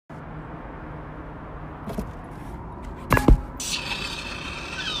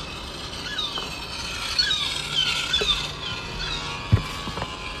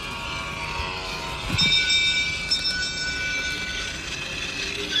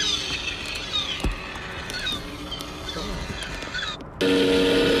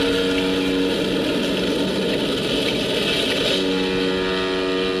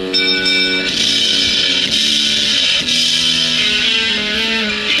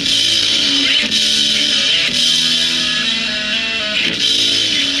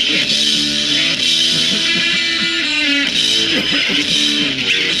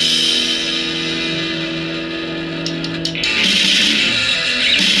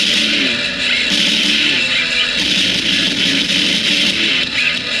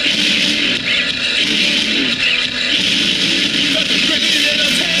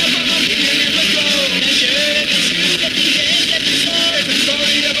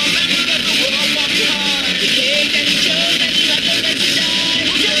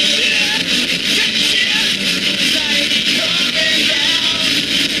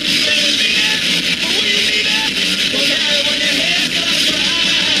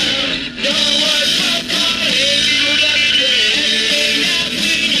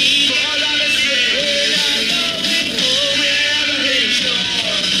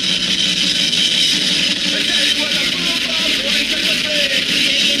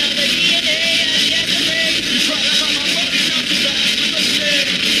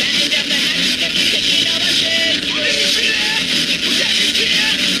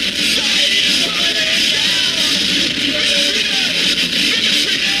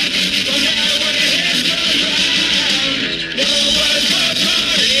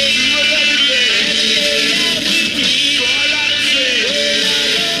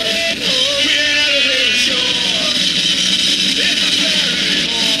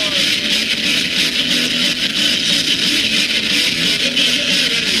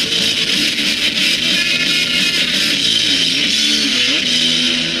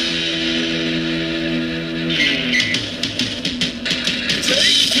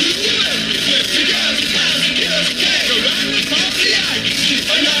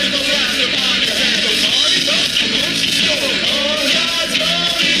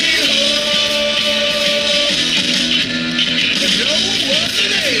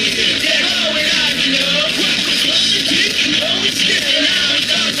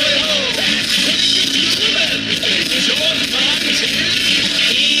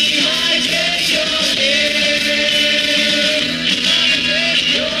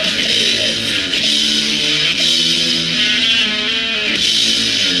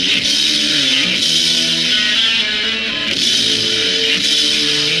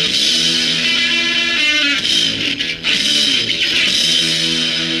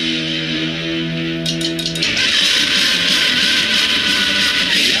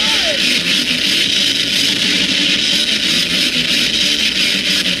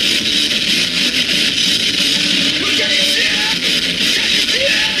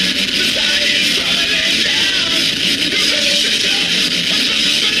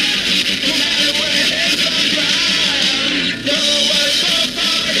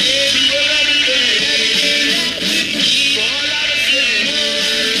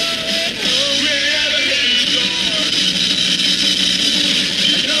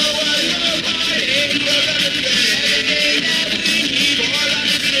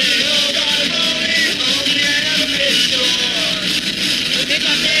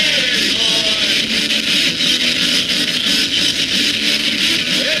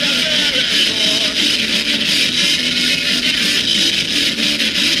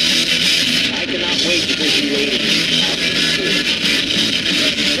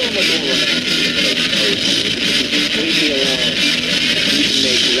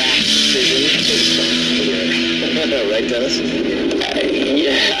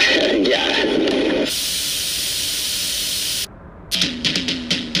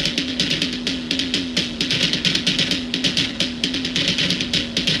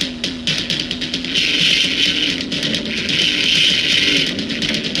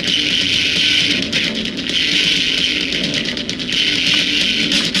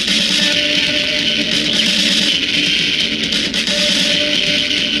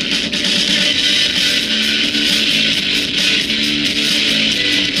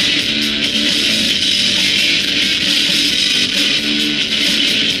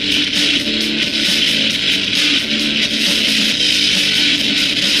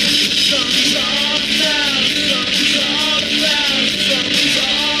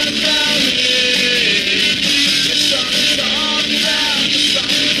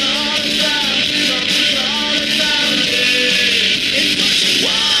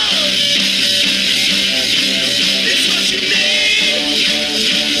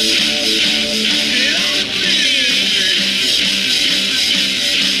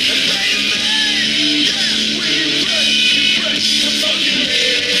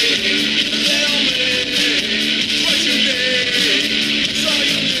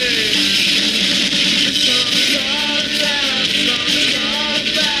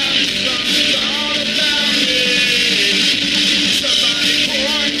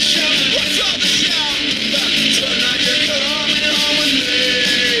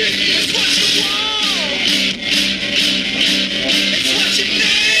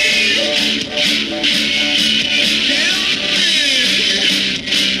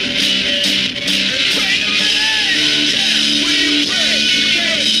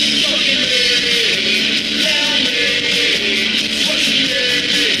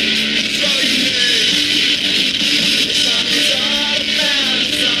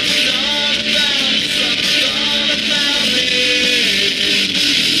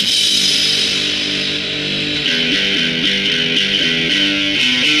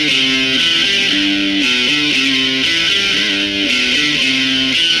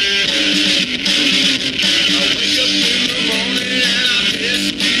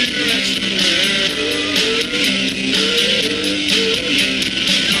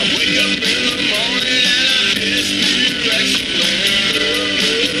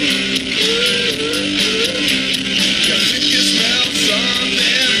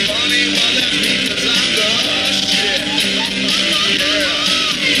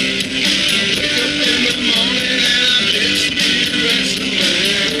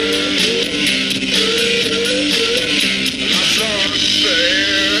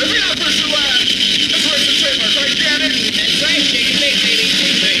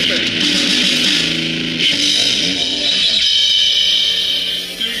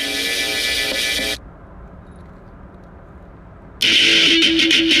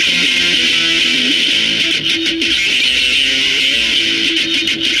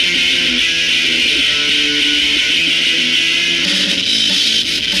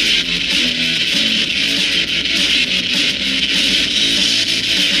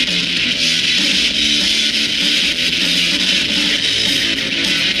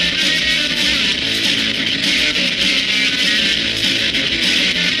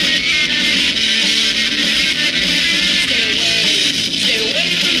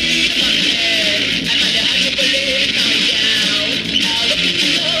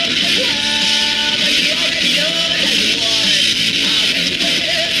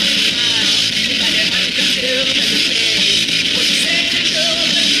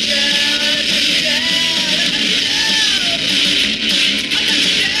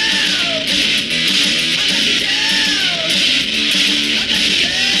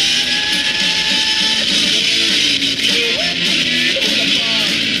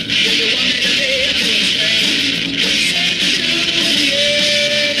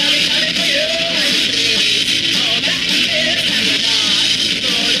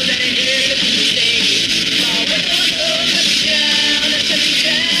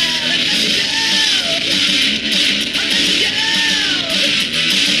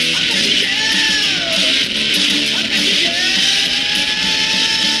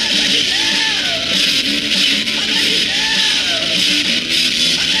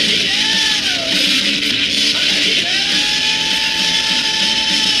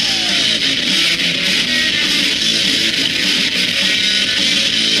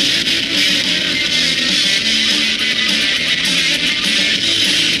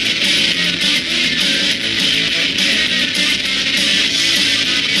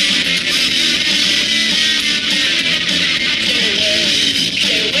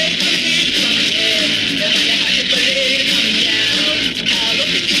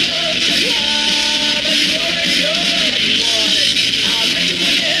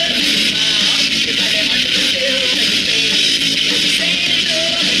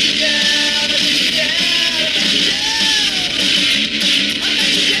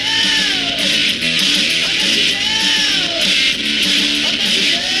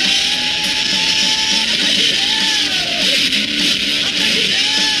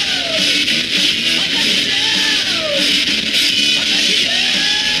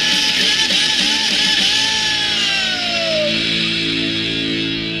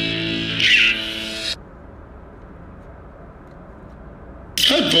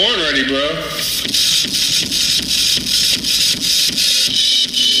born ready, bro.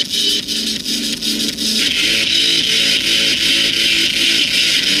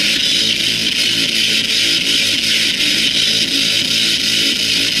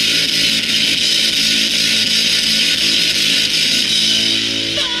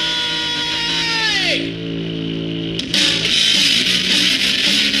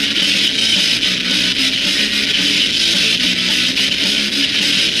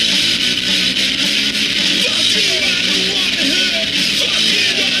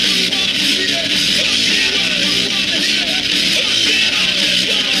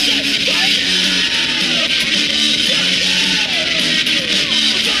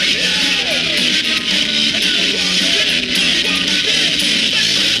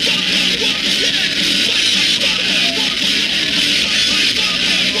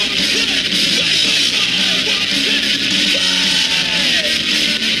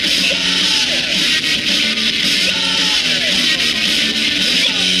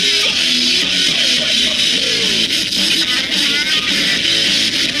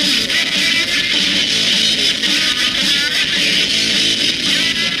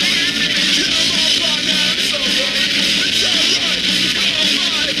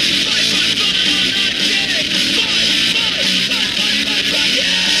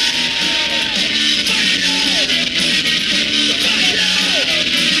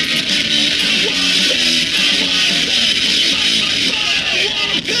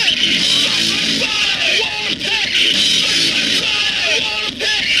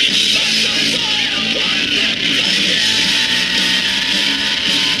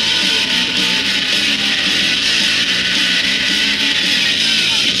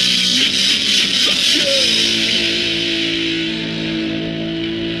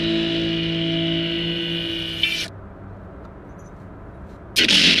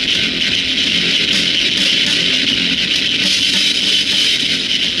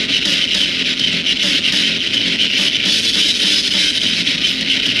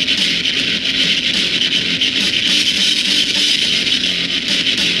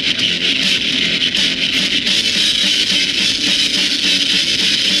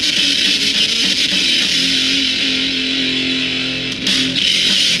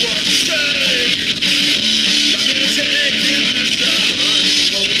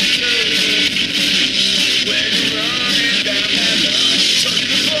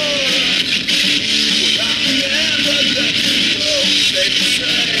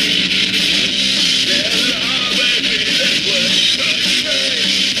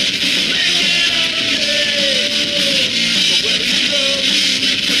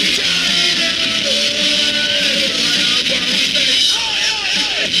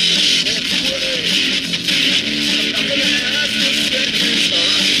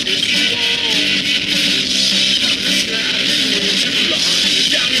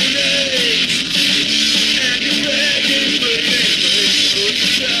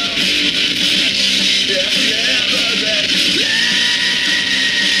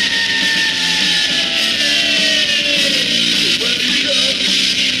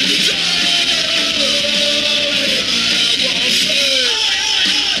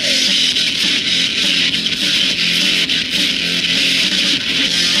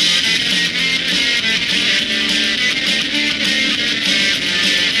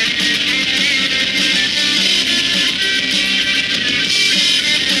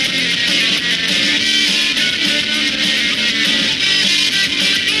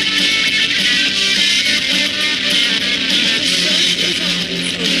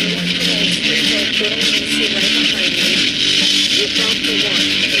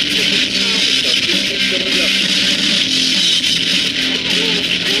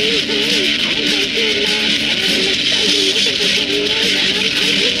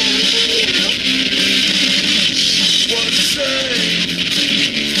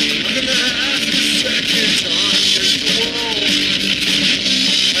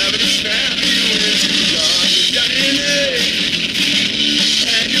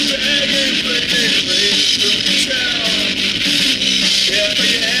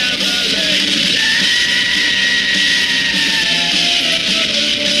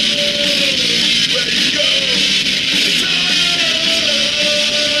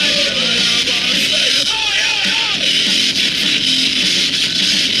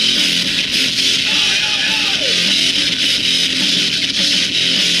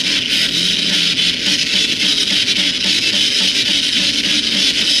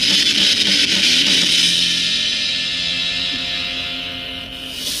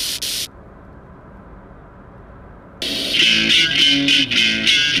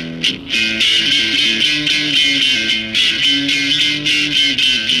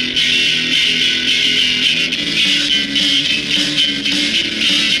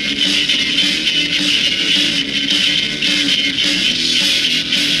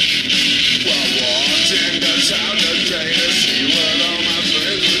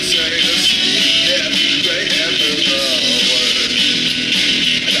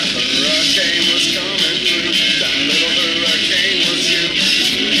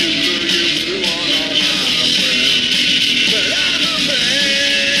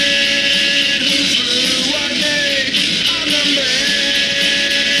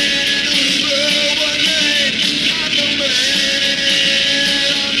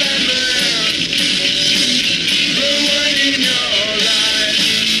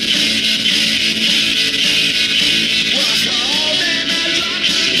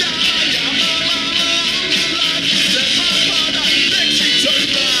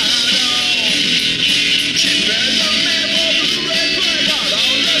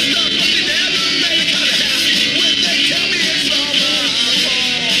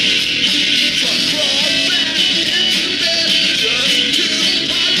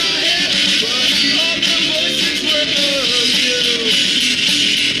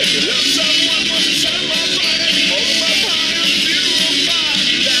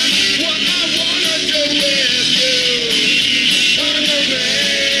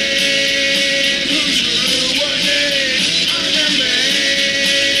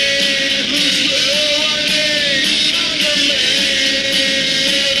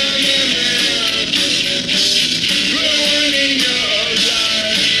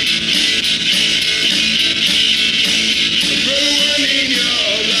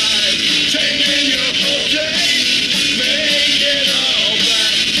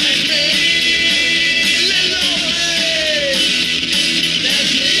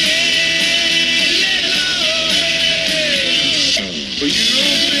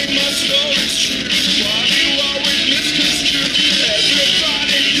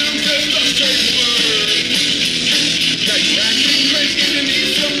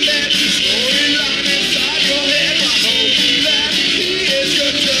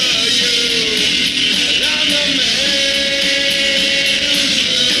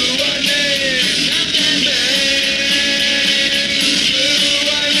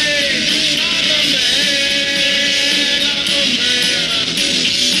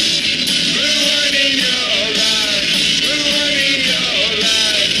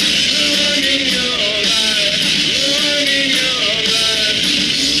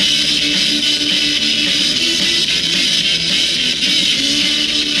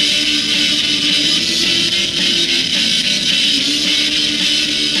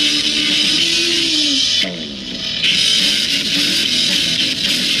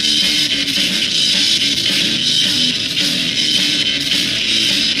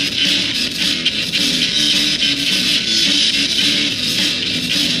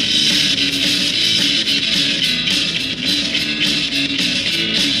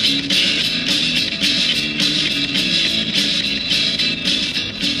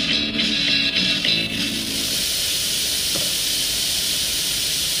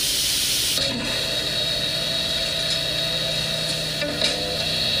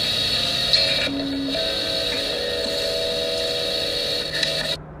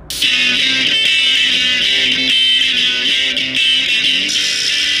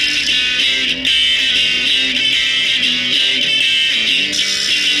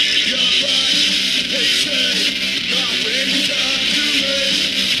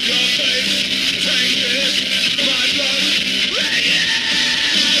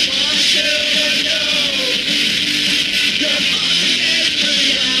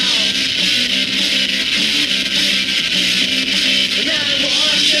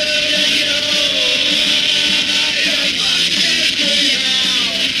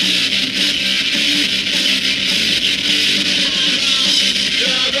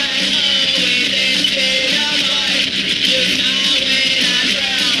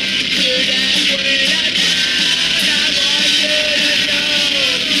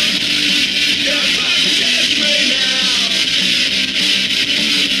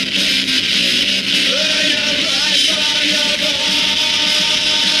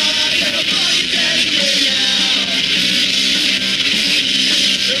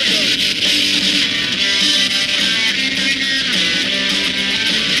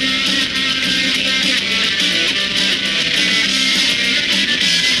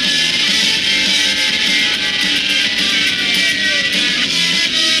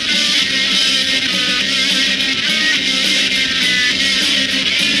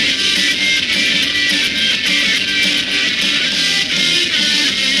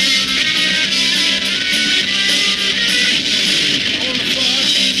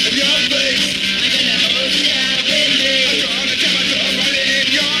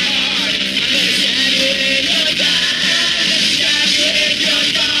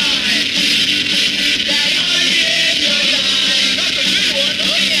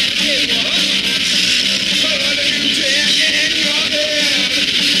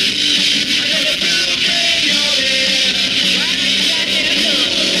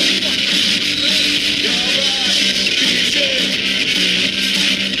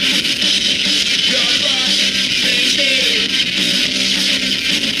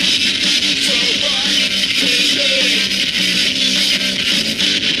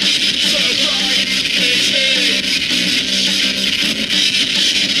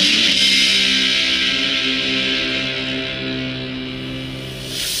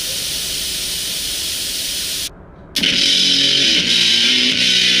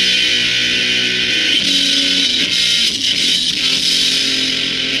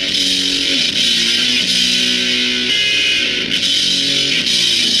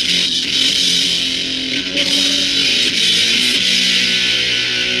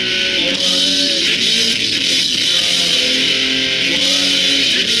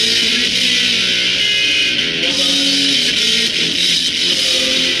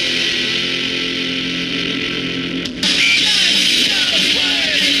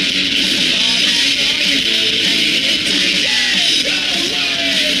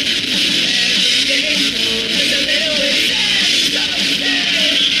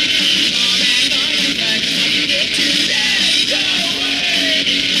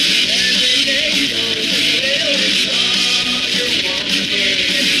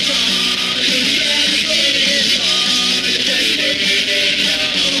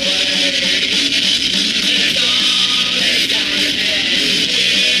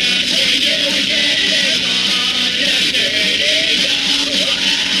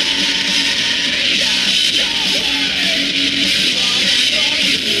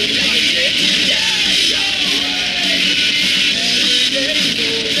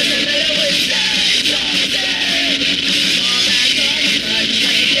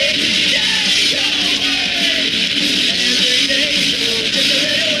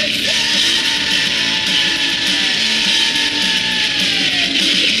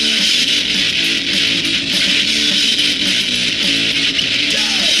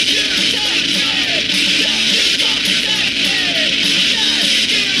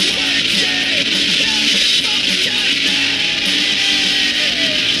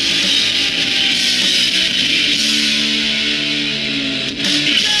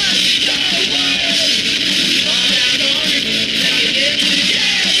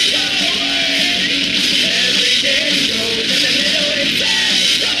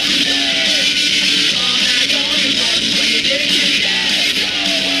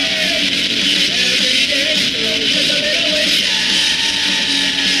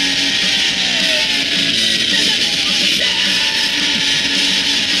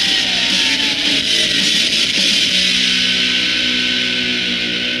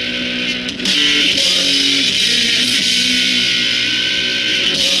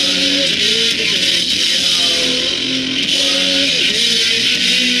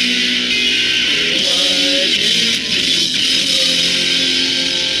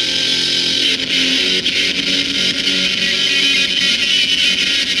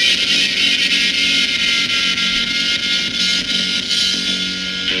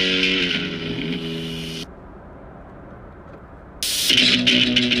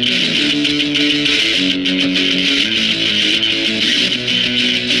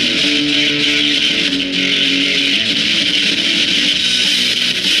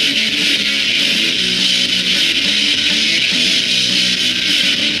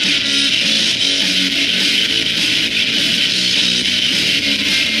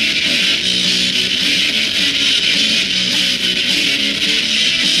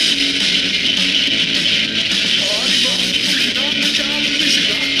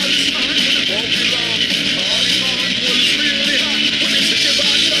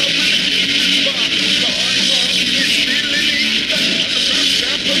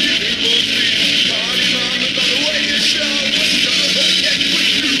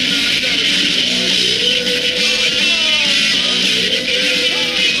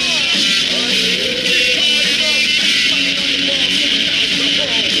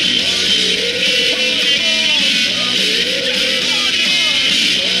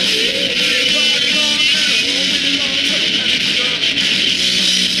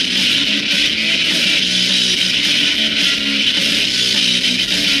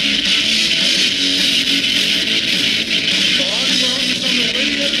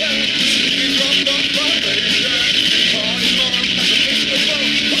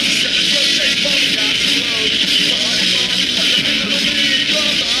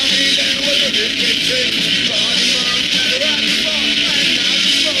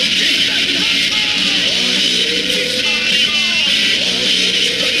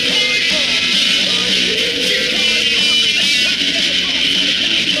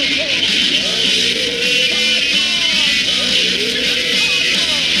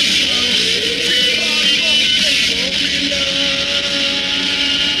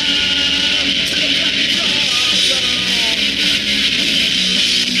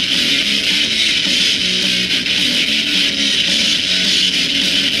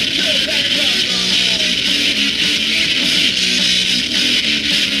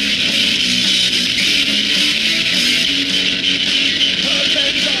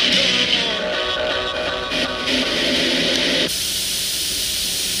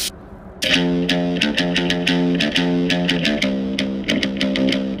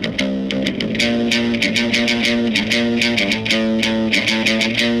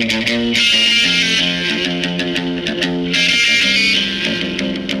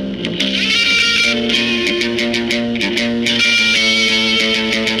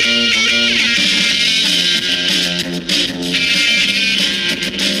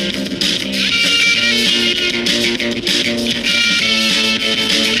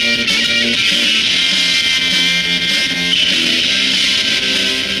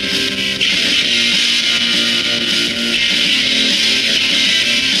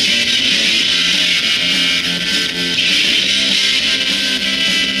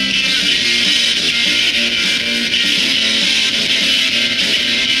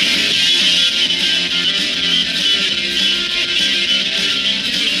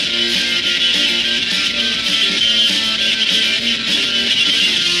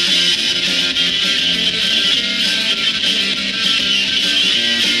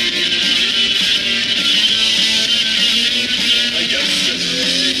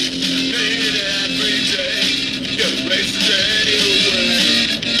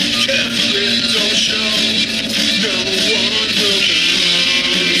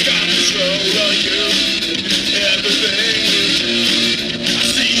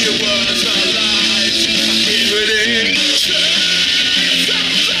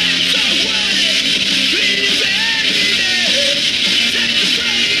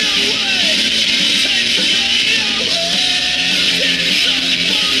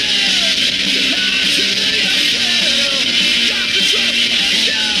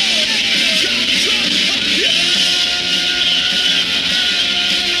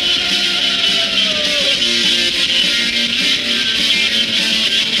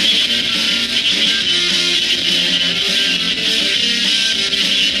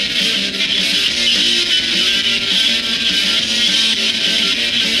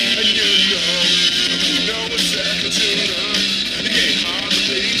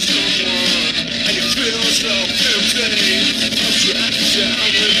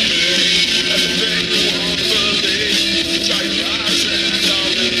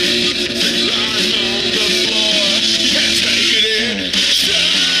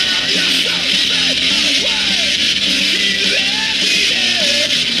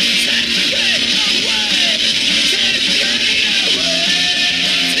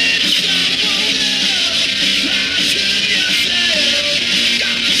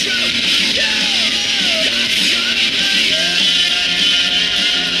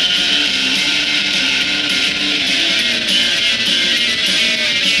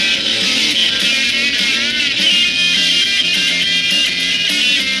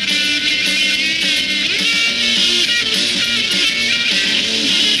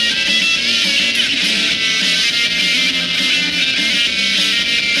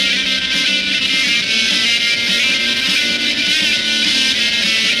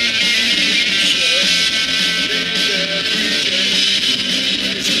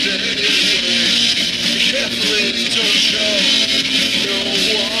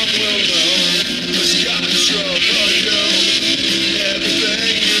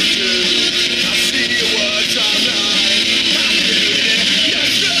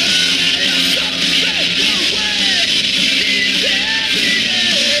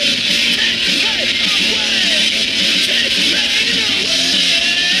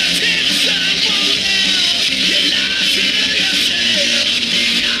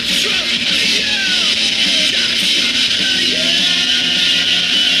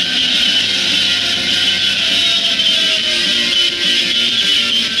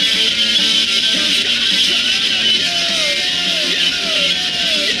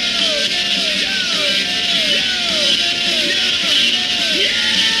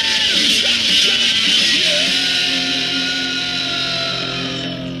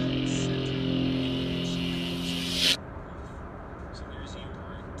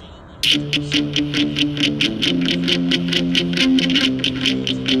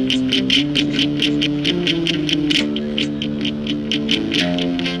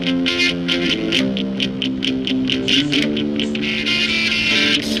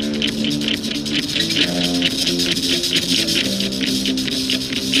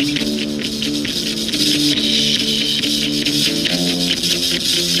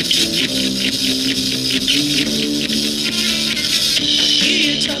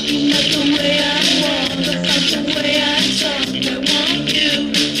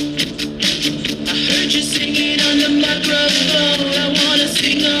 Singing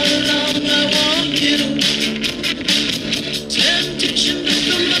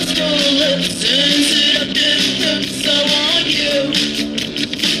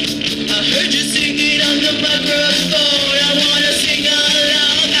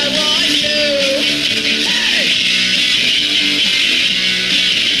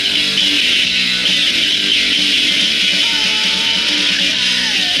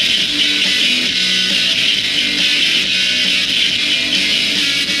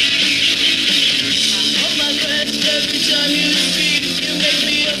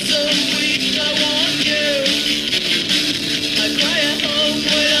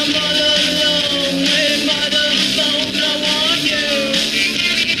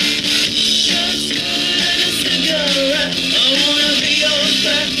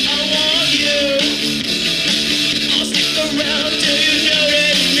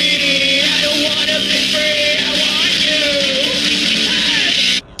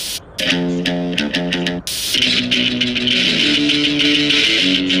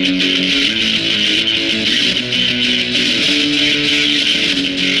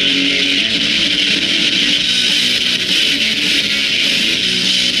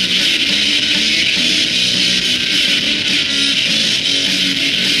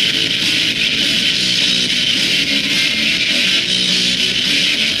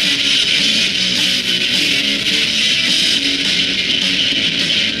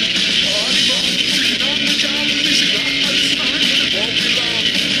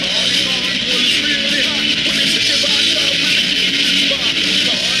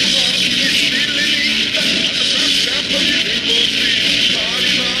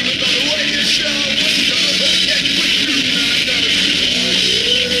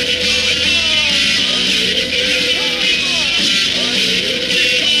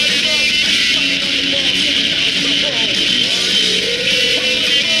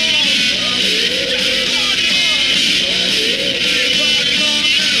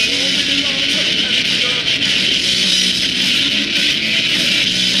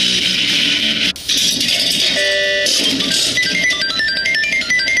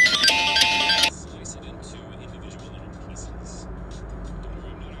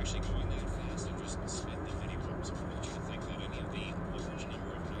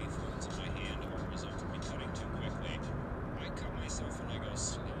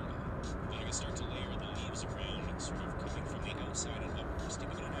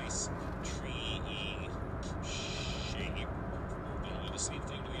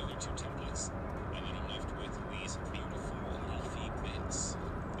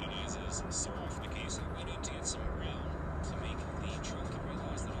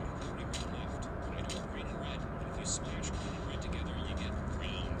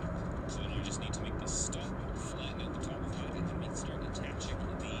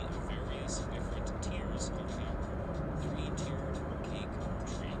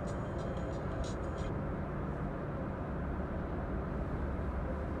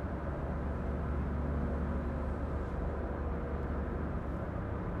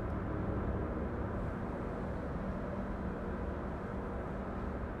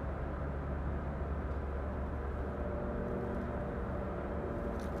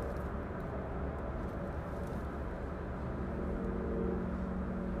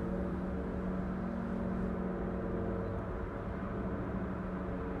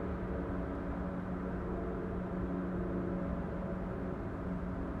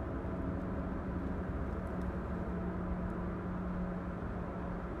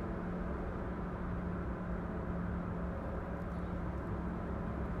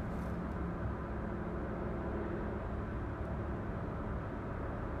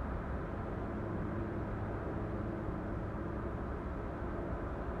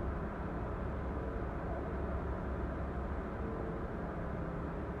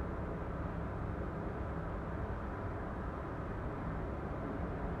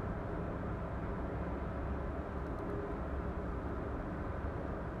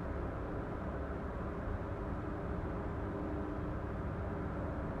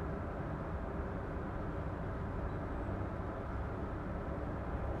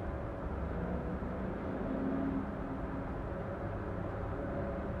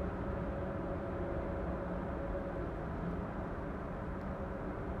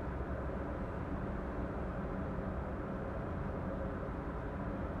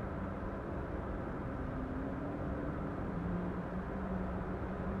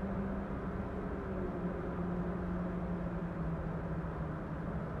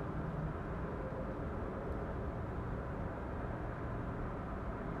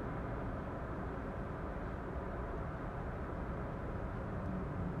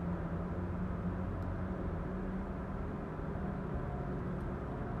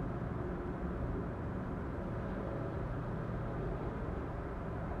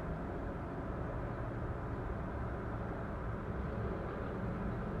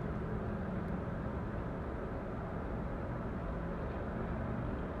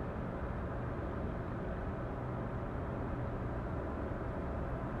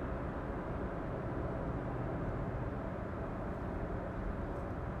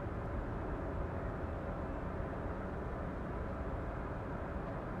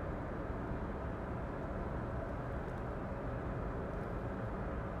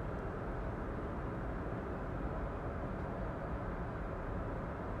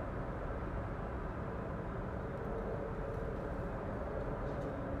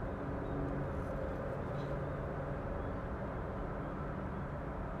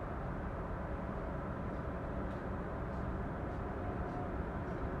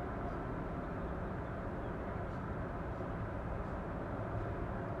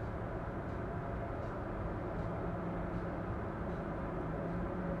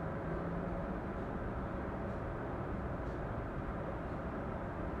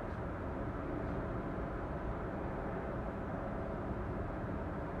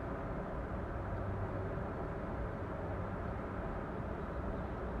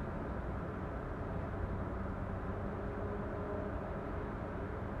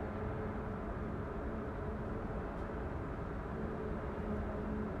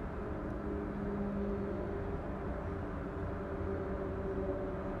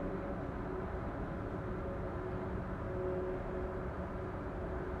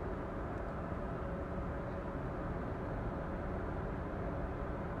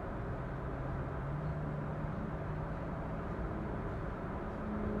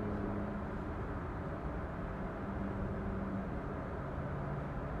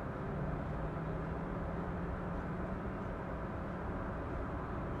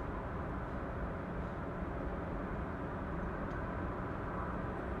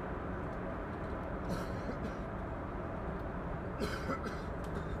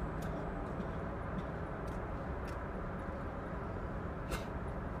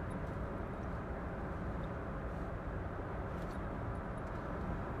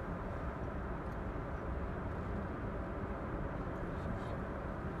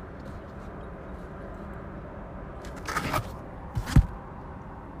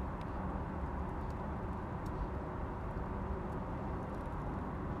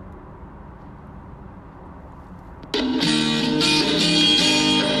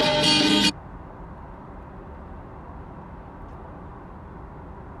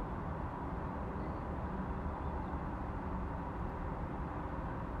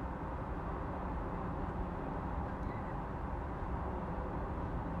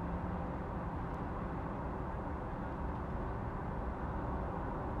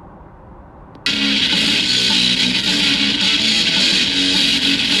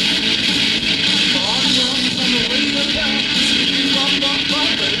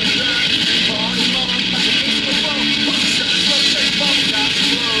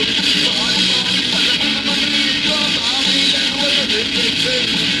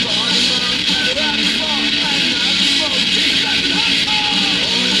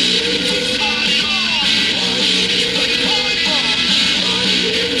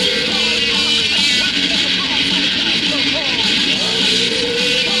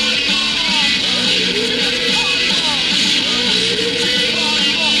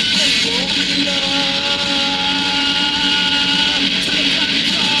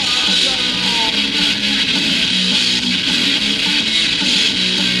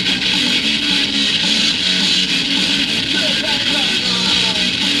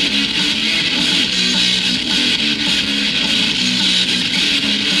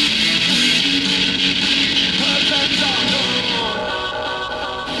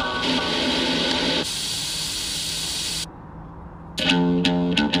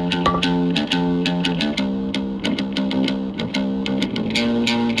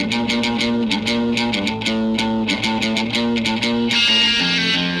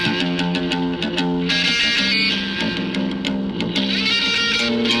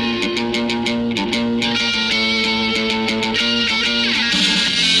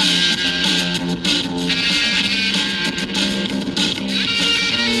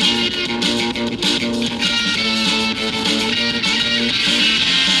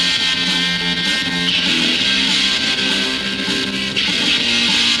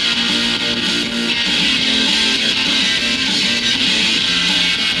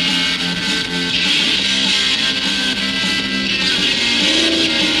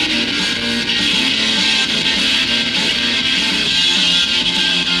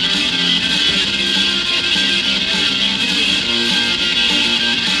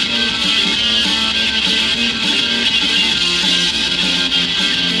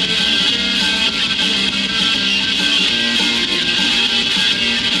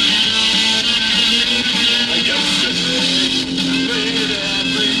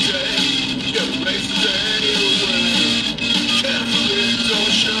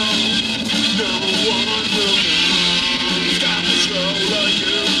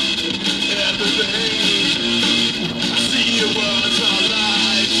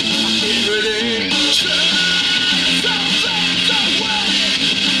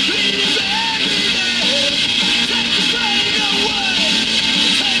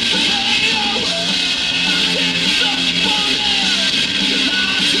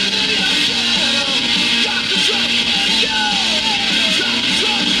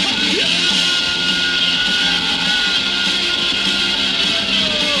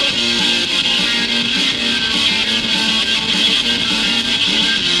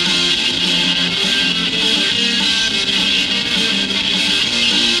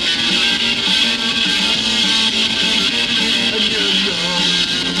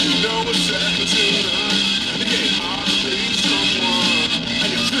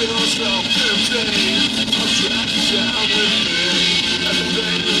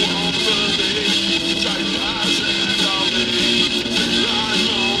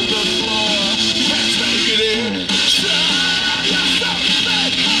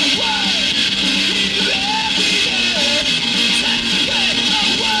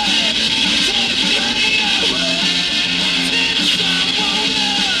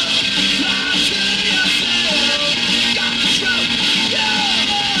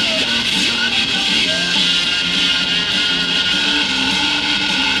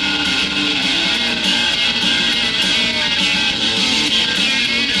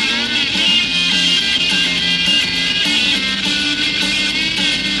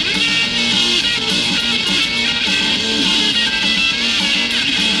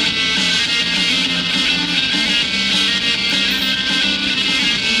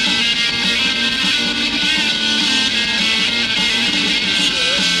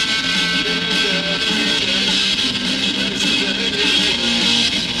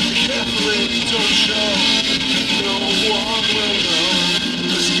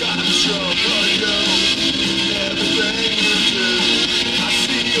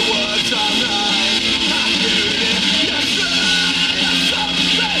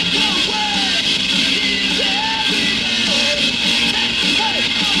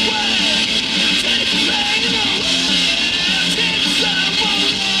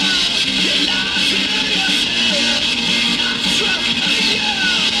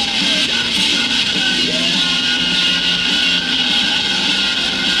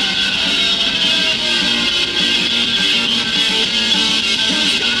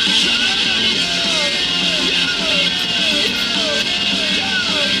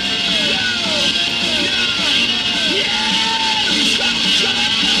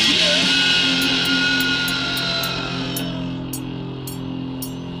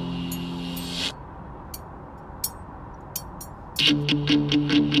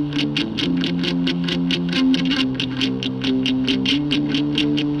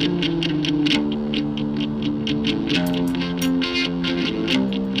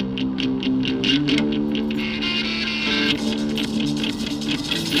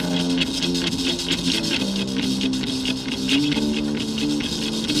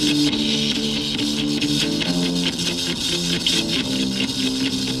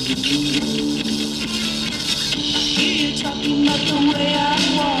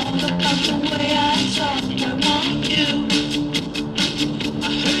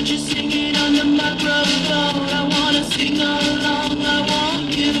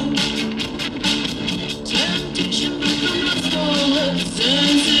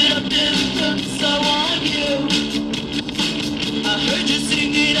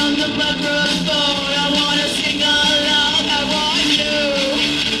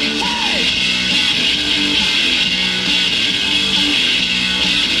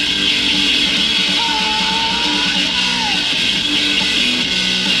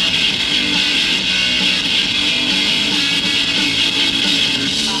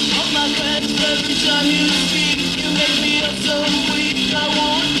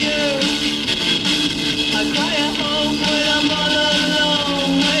I cry at home when I'm all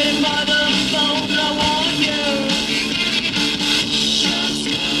alone, waiting by the phone. I want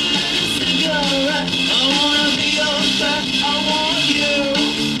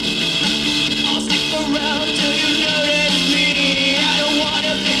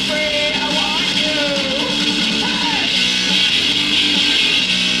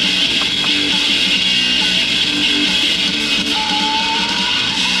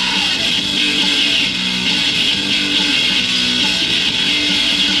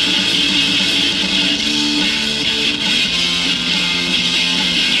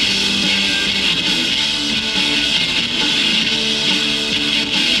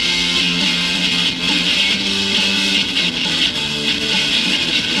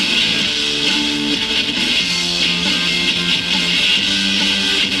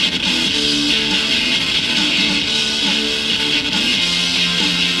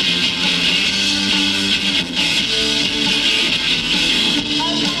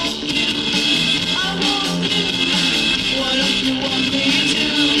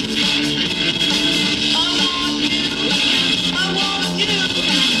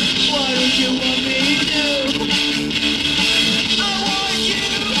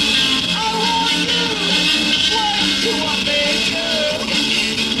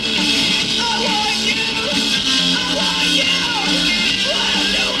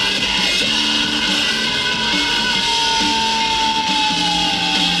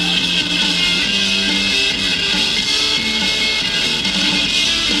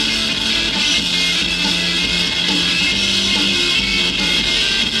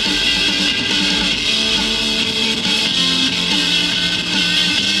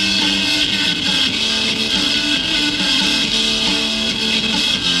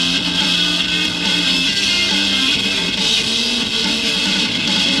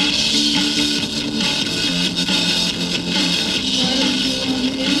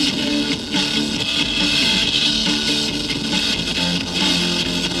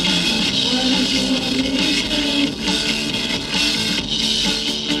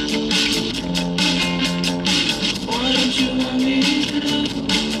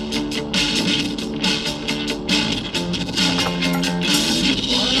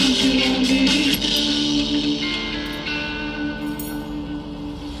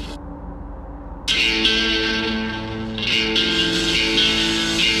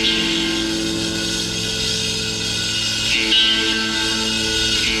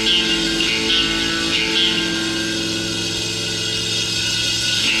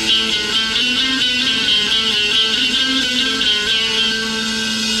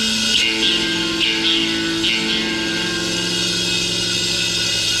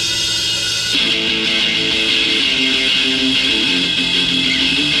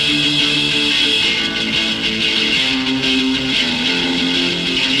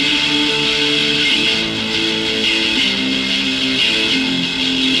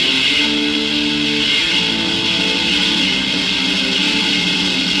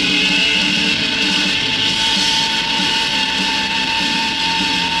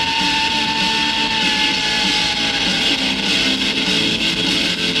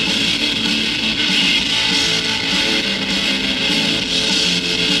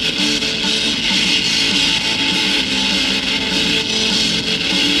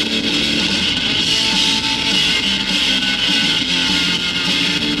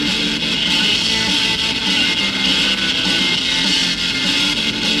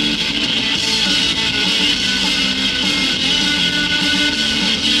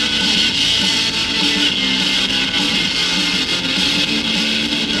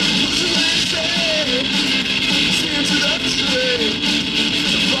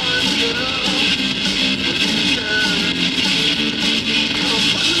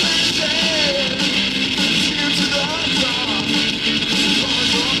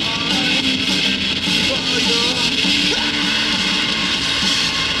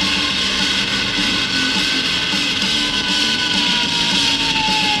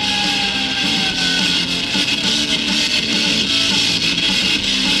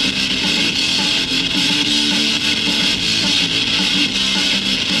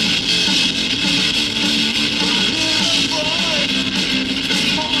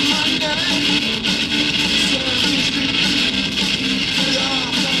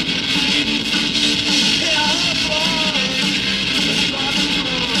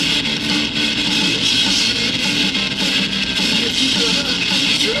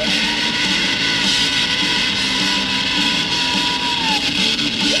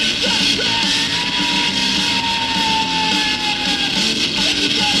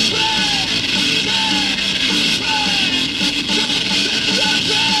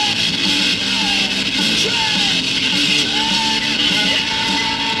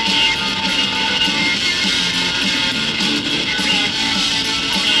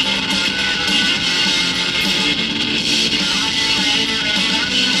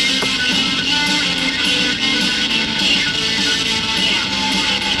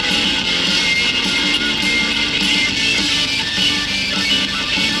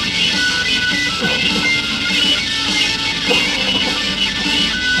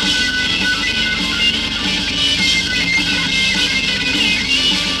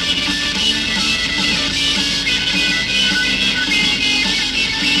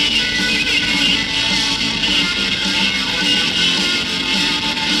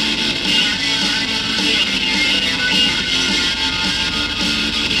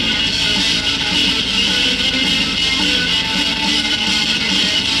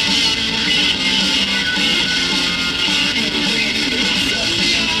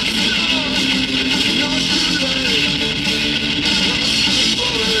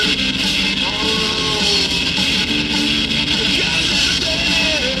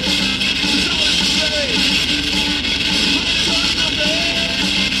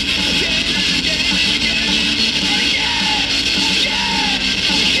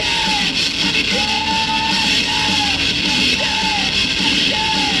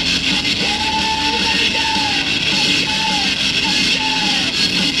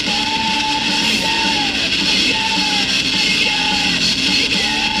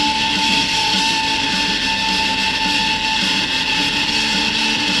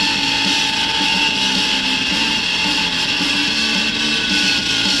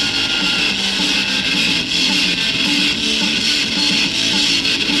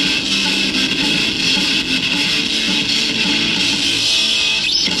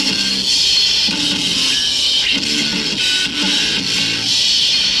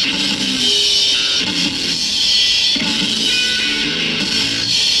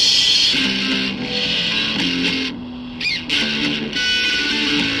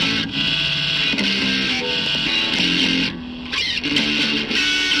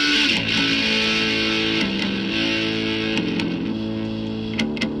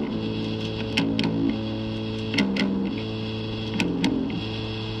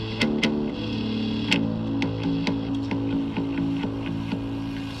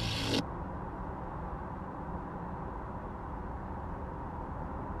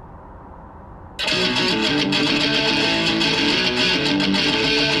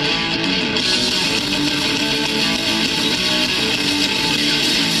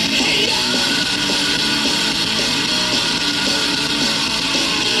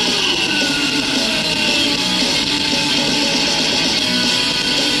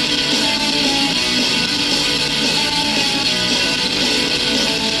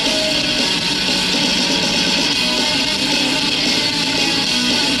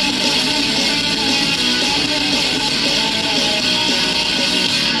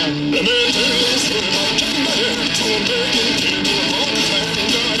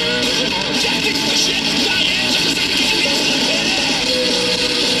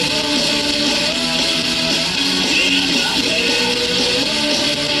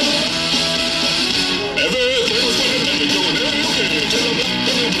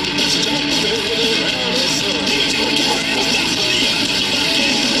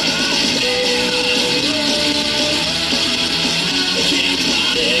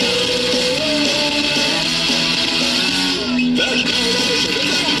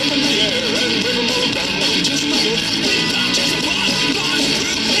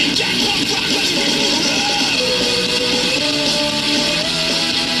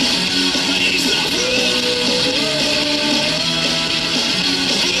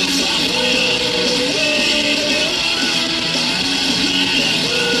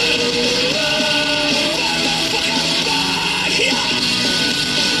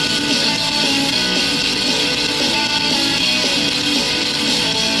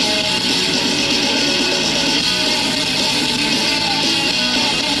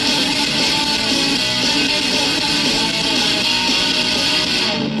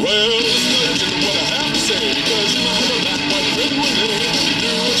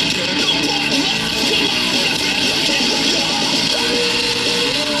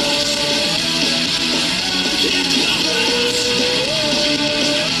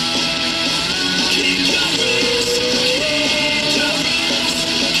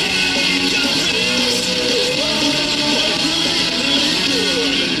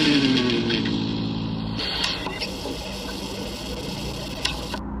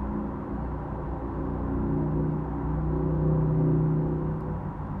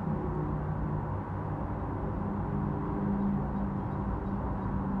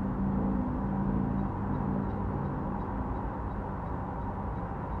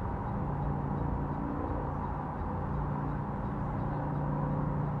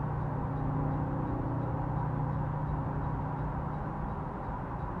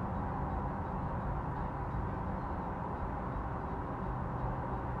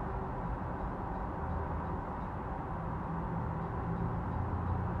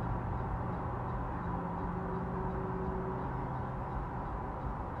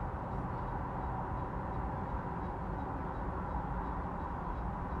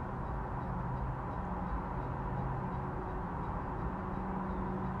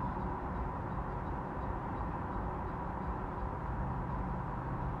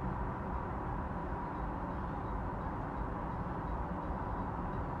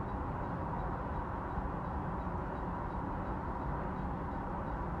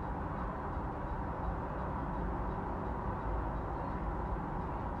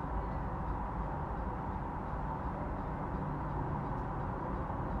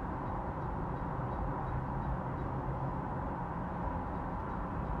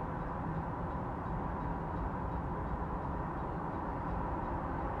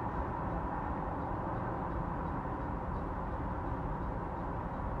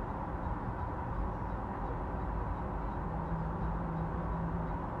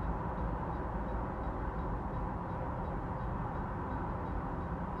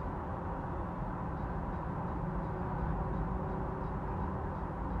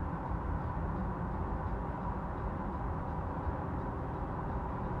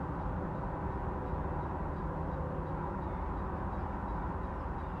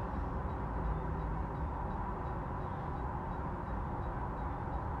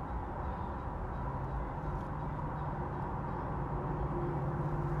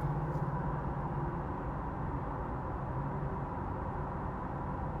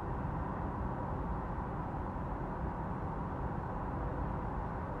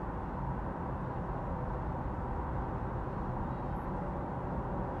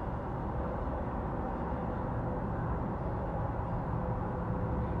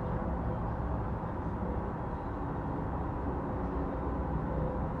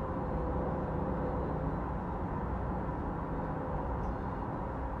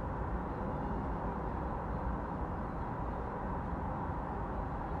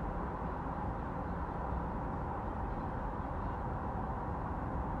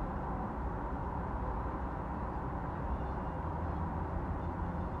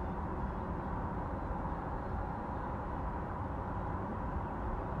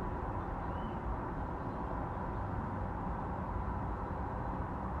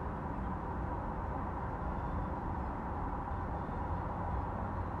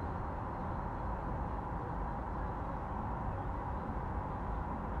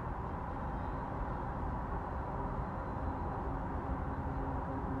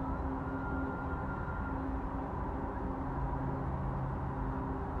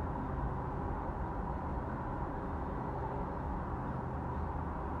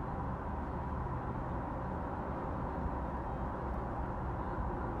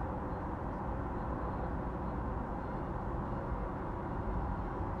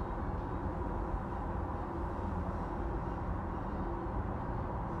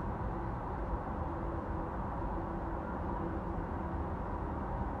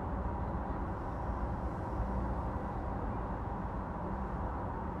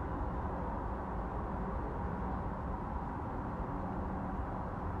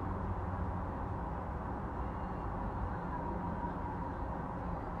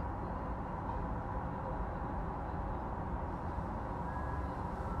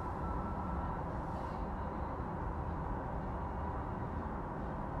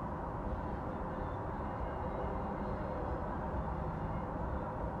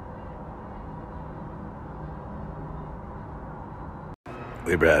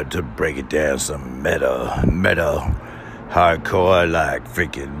we're about to break it down some metal, hardcore, like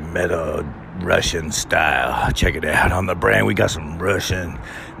freaking metal Russian style. Check it out on the brand. We got some Russian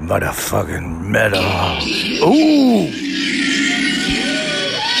motherfucking metal. Ooh!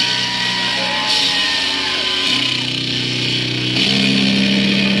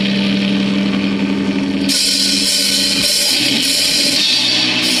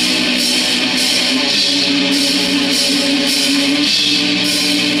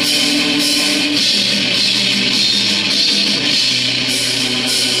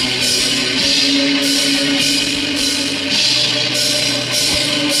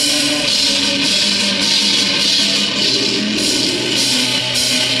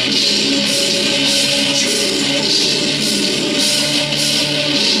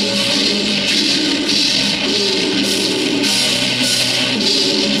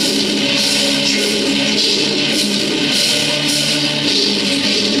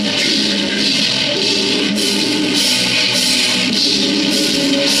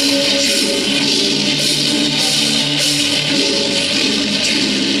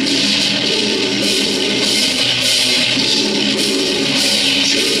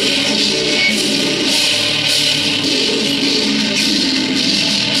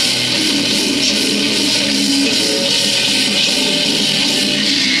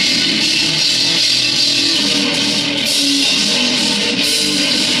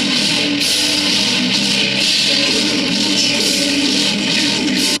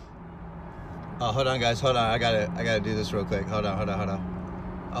 Oh, hold on, guys. Hold on. I gotta do this real quick. Hold on.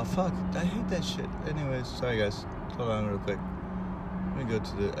 Oh, fuck. I hate that shit. Anyways, sorry, guys. Hold on real quick. Let me go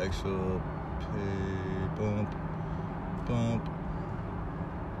to the actual bump.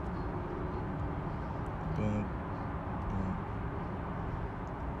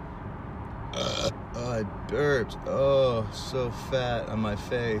 Oh, I burped. Oh, so fat on my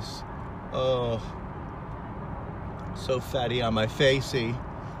face. Oh, so fatty on my facey.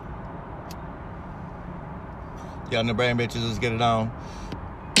 Y'all on the brain, bitches, let's get it on.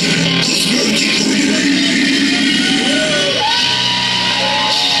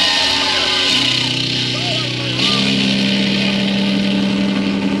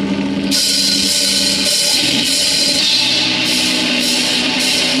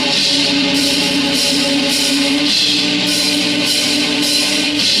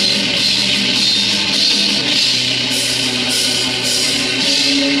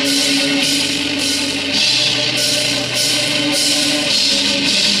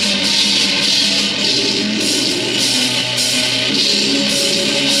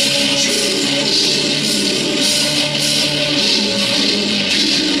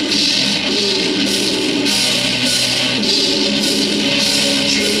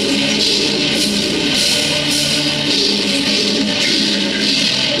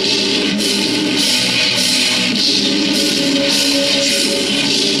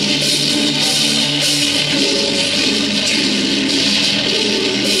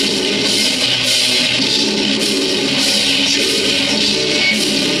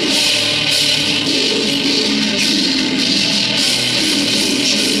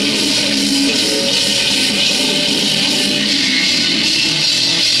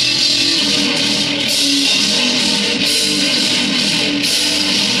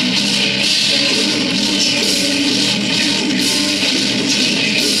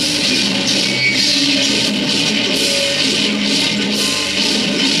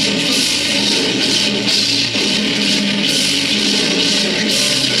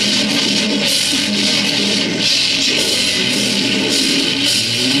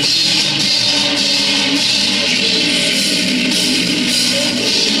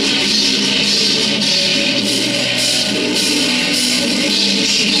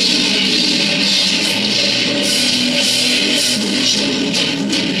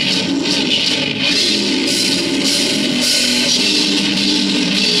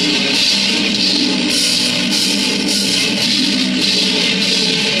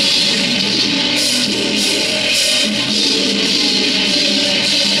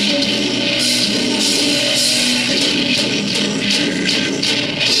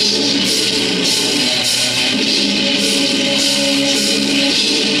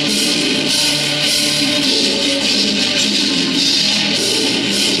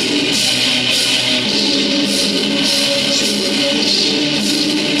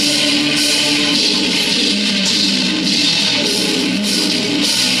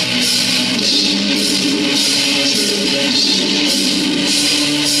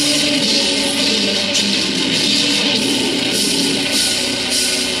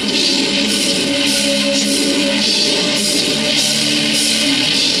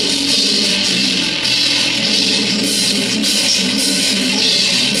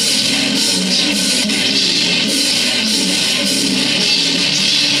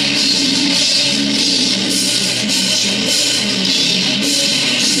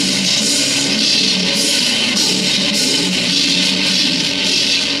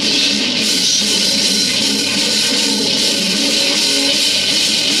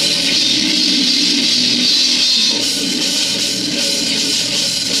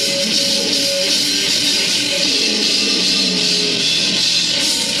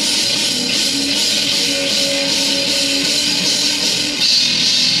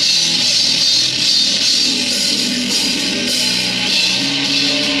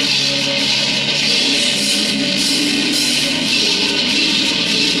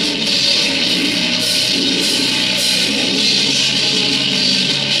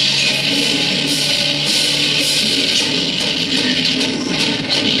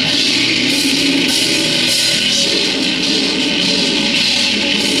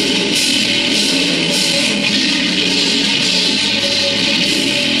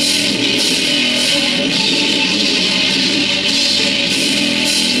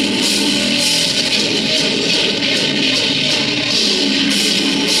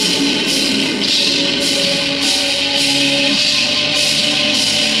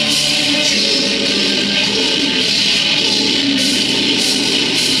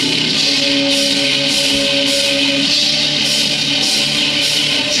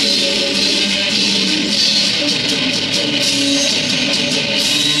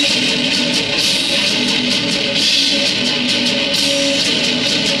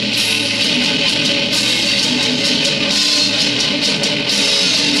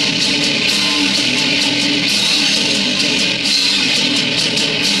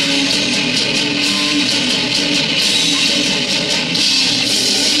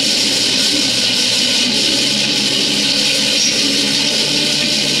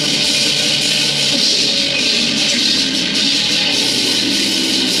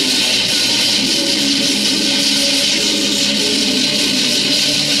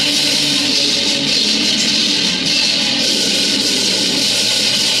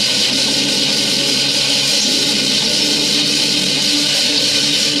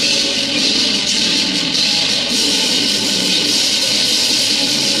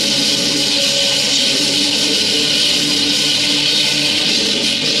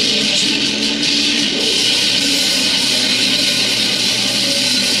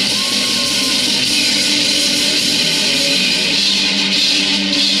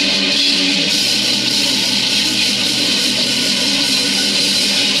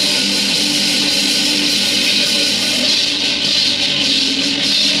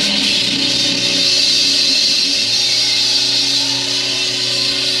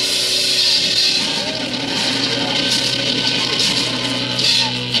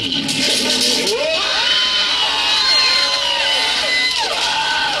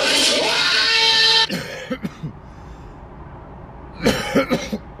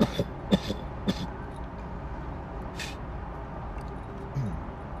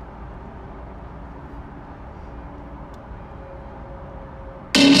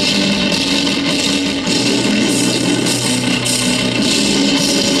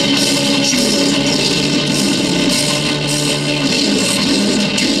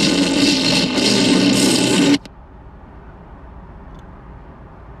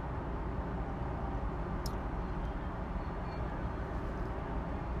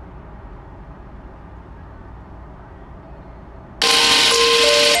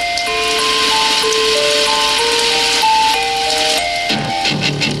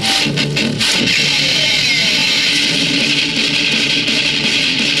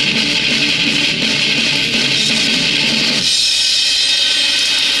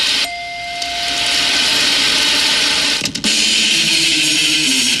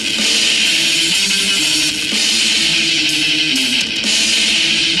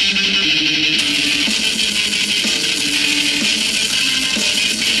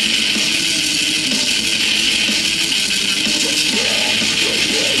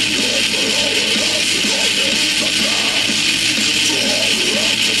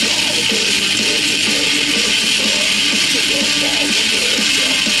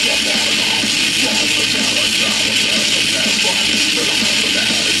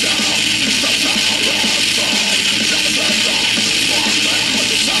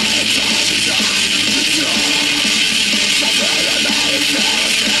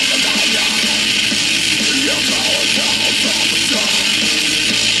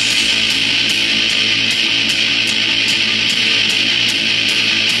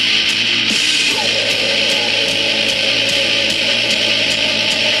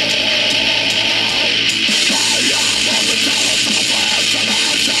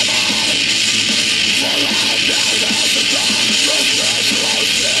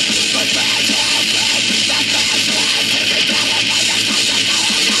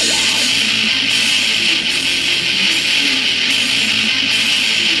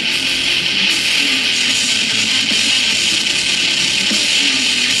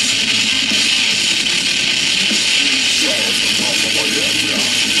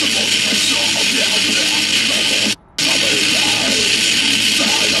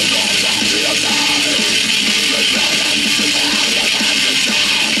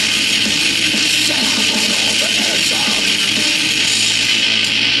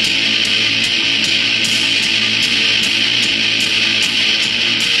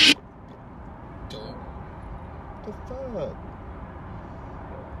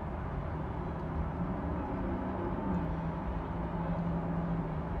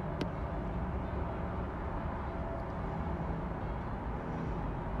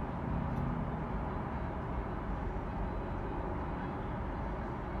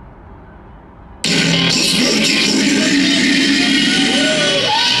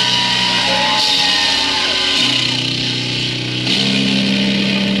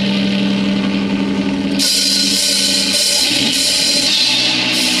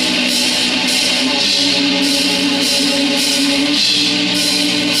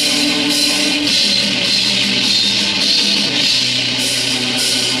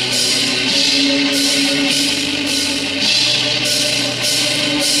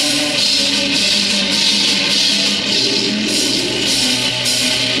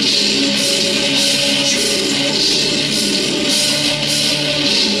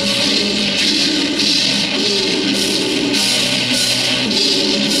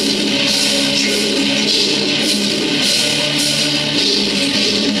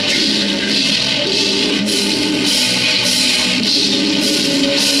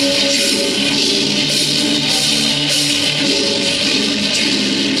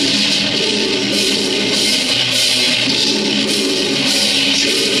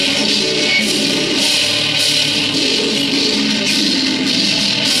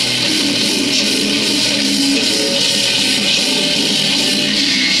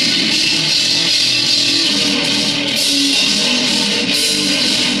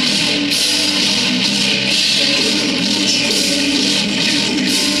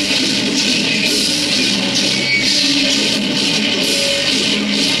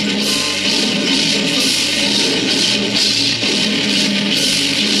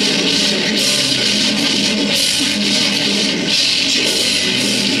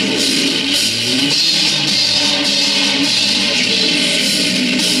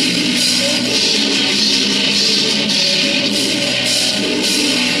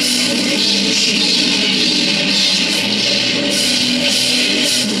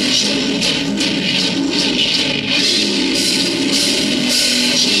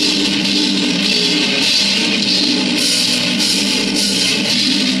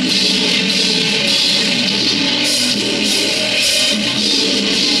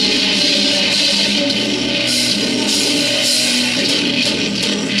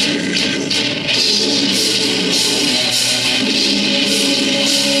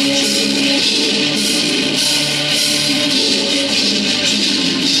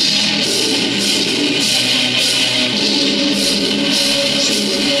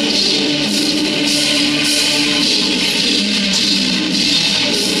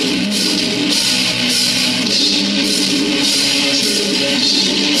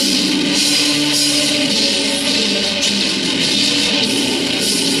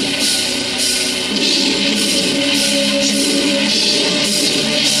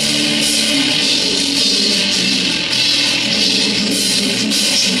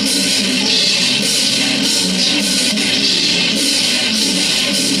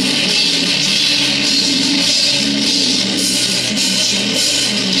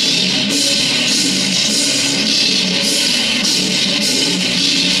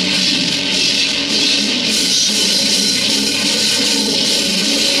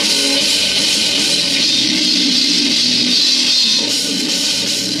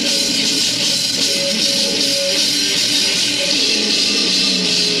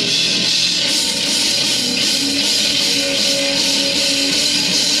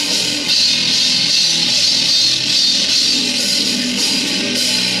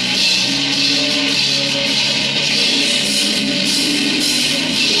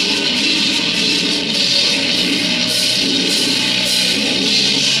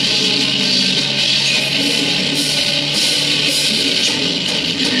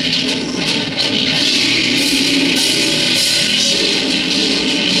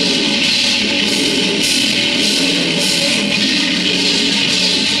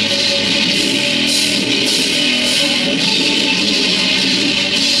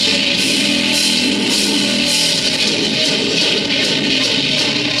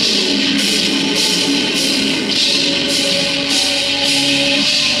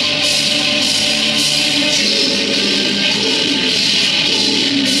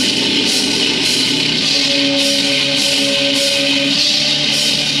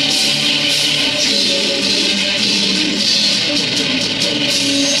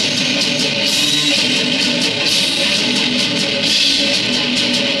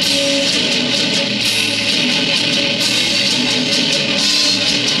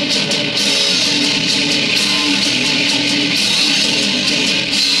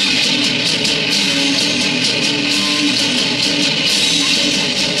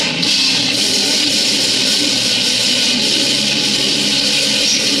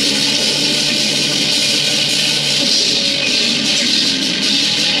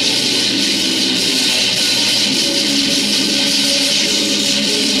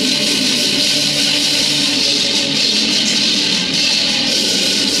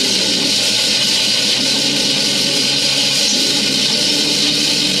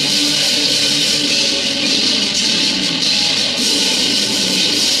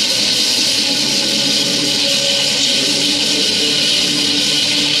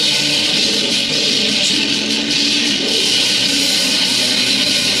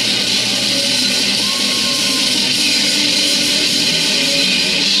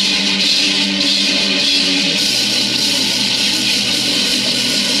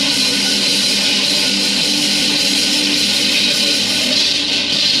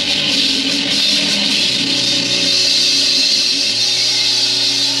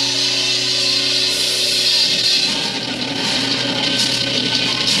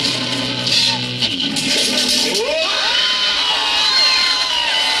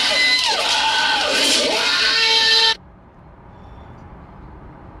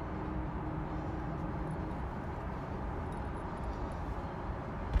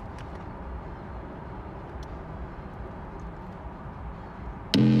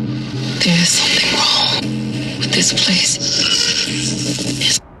 This place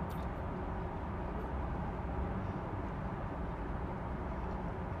is...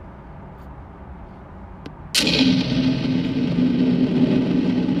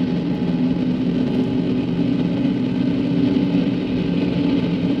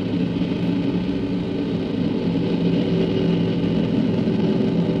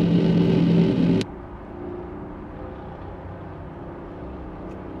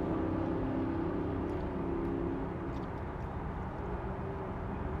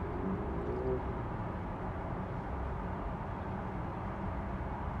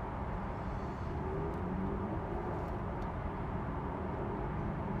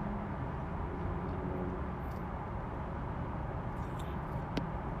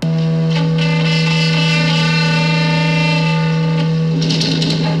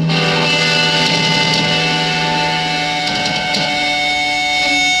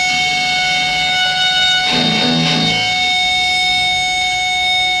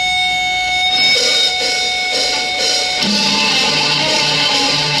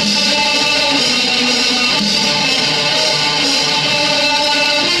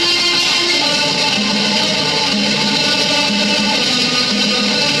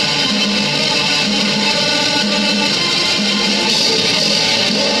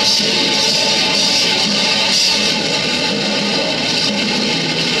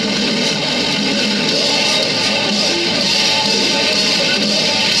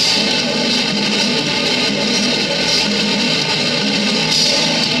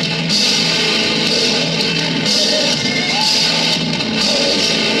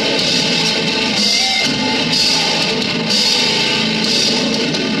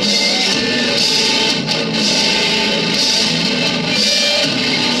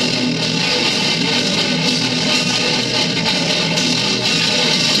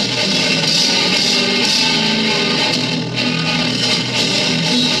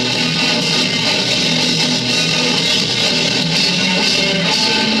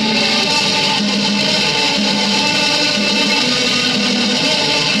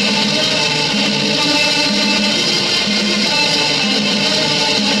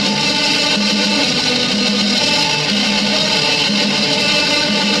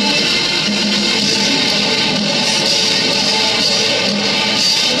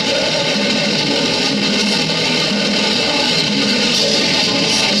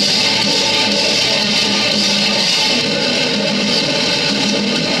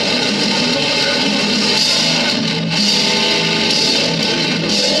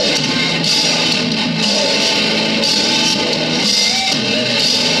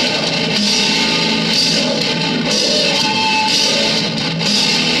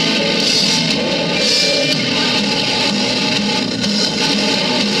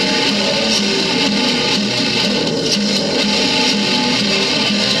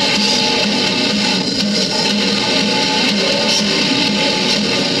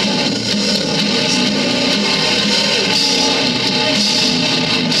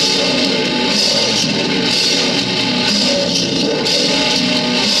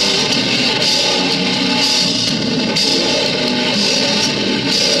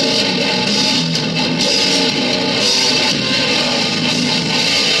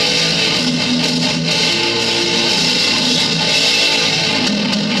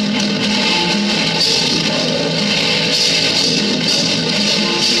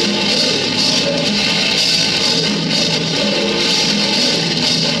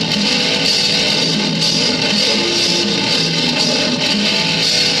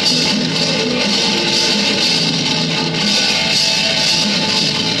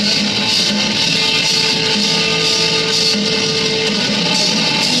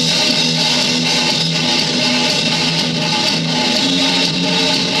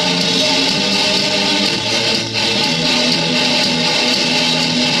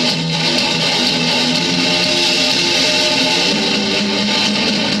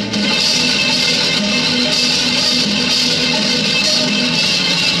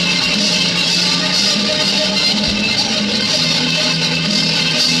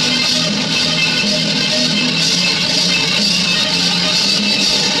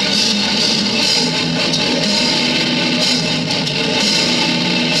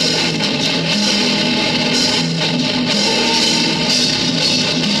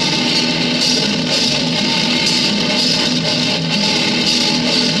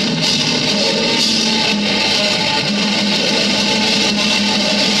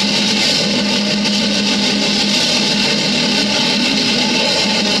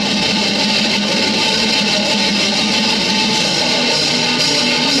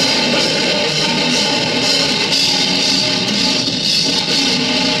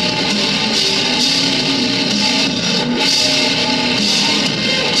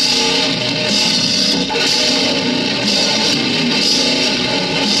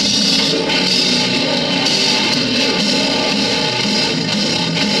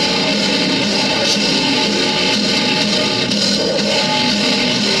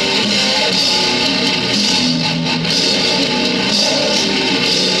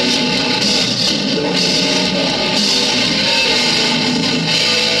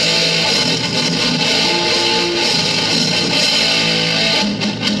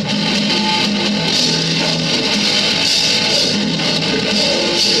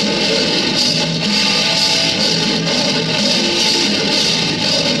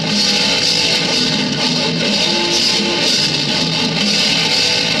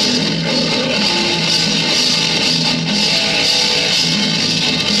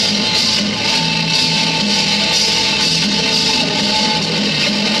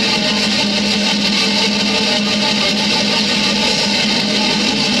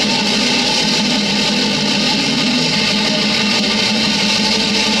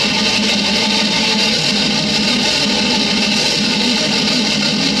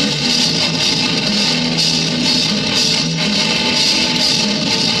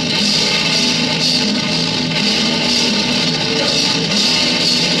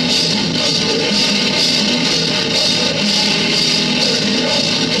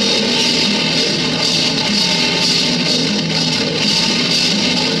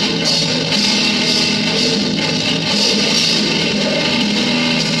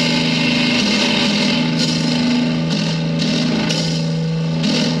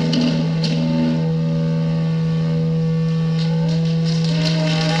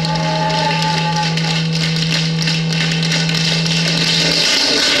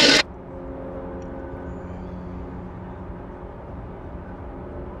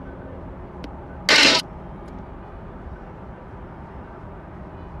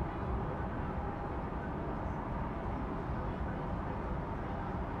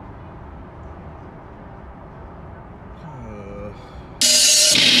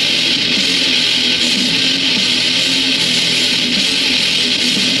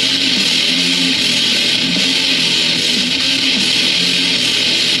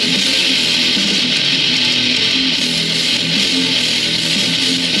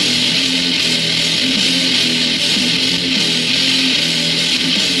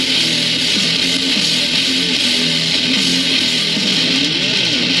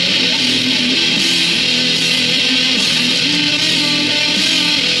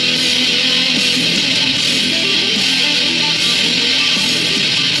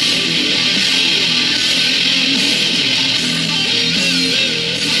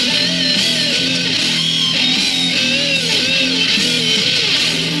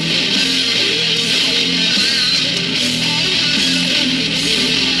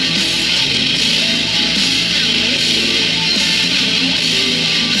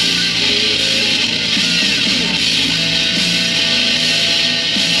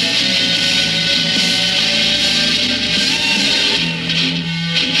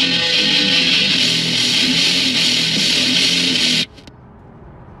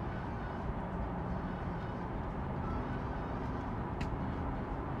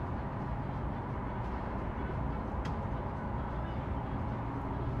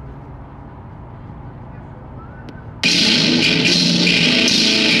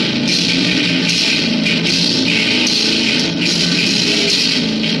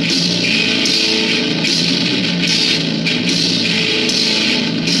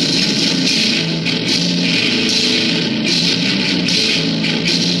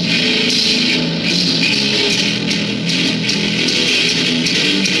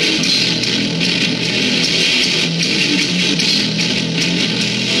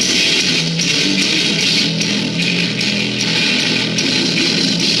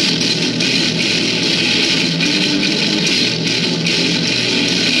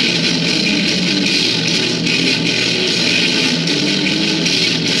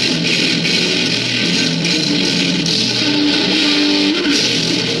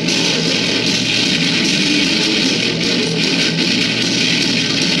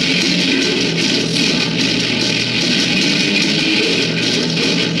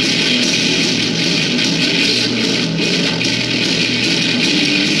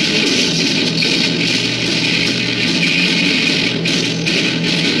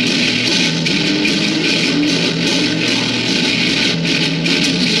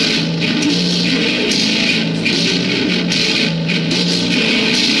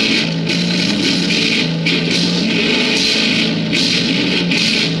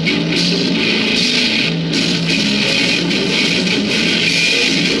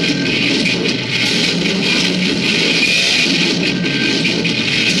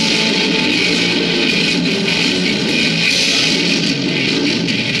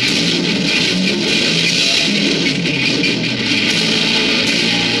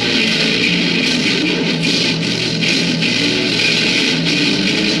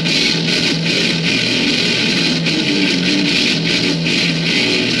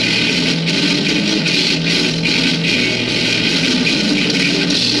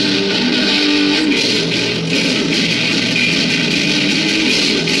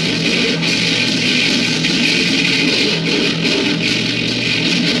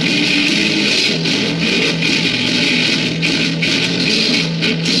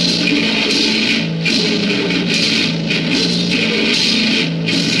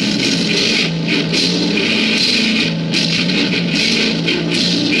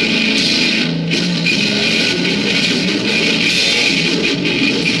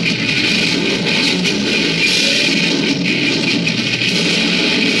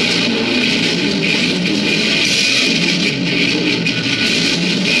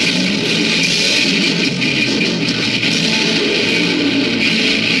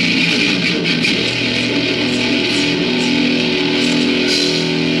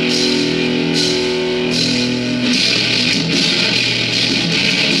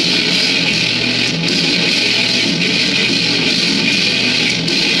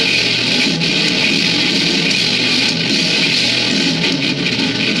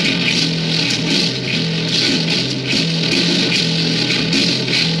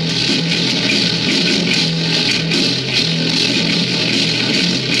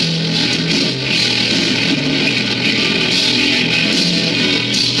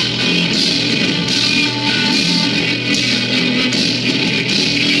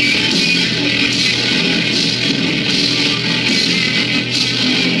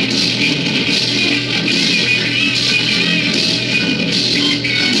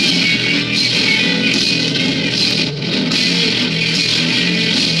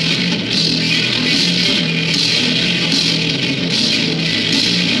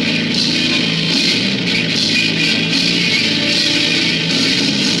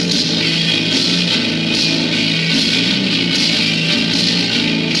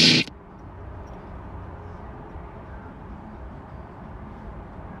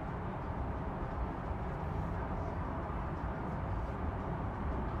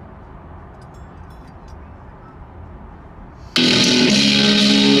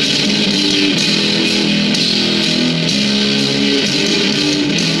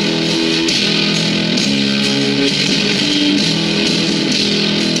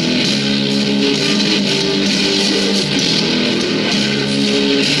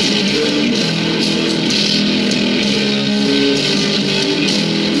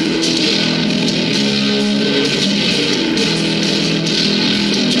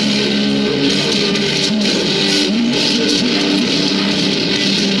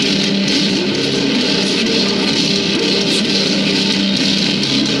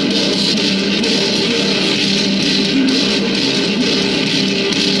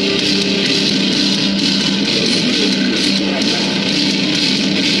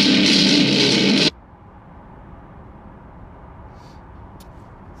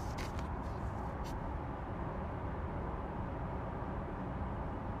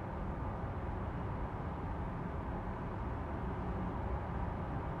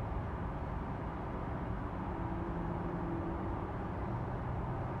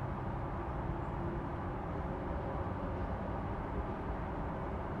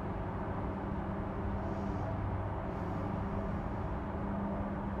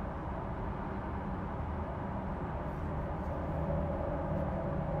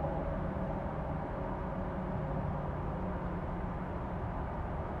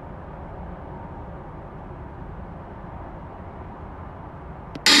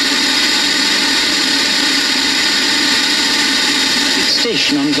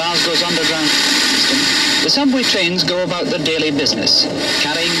 station on Glasgow's underground system, the subway trains go about their daily business,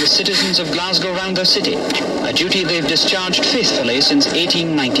 carrying the citizens of Glasgow round their city, a duty they've discharged faithfully since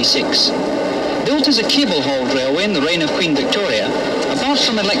 1896. Built as a cable-hauled railway in the reign of Queen Victoria, apart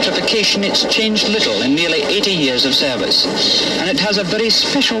from electrification, it's changed little in nearly 80 years of service, and it has a very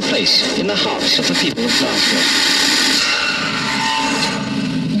special place in the hearts of the people of Glasgow.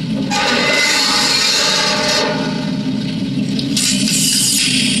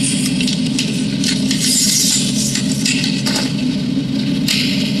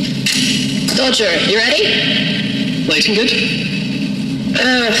 Dodger, you ready? Lighting good?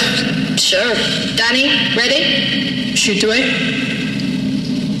 Sure. Danny, ready? Shoot away.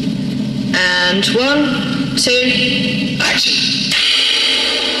 And 1, 2... Action.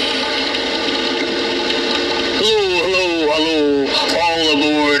 Hello, all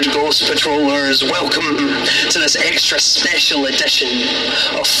aboard Ghost Patrollers. Welcome to this extra special edition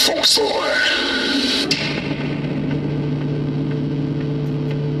of Folklore.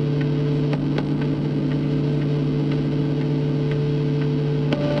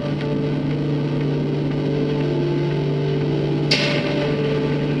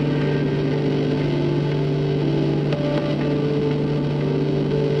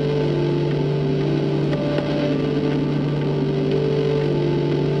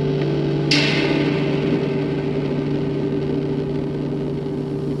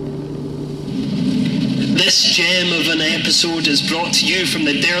 This gem of an episode is brought to you from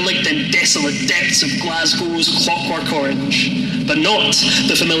the derelict and desolate depths of Glasgow's Clockwork Orange. But not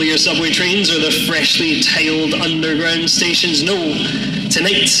the familiar subway trains or the freshly tiled underground stations, no.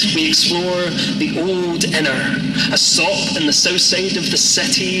 Tonight we explore the Old Inner, a stop in the south side of the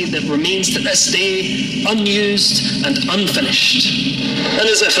city that remains to this day unused and unfinished. And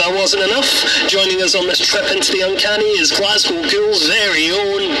as if that wasn't enough, joining us on this trip into the uncanny is Glasgow Ghoul's very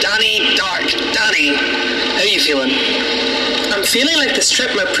own Danny Dark. Danny, how are you feeling? I'm feeling like this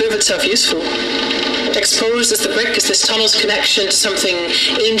trip might prove itself useful. Exposed as the brick is this tunnel's connection to something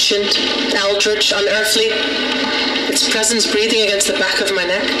ancient, eldritch, unearthly. Its presence breathing against the back of my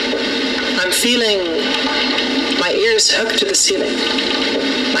neck. I'm feeling my ears hooked to the ceiling.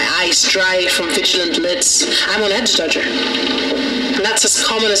 My eyes dry from vigilant lids. I'm on edge, Dodger. And that's as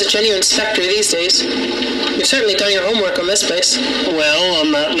common as a genuine spectre these days. You've certainly done your homework on this place. Well,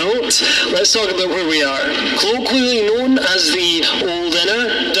 on that note, let's talk about where we are. Colloquially known as the Old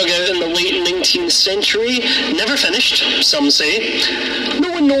Inner, dug out in the late 19th century, never finished, some say. No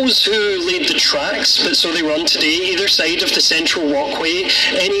one knows who laid the tracks, but so they run today, either side of the central walkway.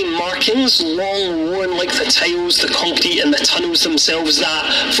 Any markings, long worn like the tiles, the concrete and the tunnels themselves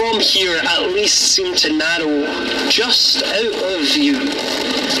that, from here at least, seem to narrow just out of view.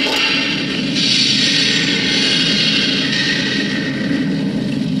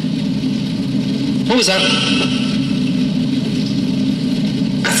 What was that?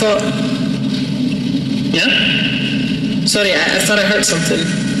 I thought... Yeah? Sorry, I thought I heard something.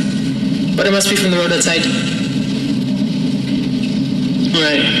 But it must be from the road outside.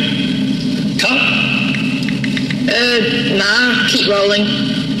 Right. Cut? Nah, keep rolling.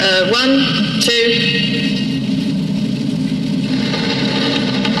 1, 2...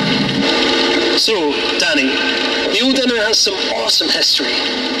 So, Danny, the Old Inner has some awesome history.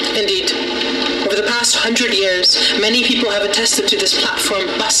 Indeed. Over the past 100 years, many people have attested to this platform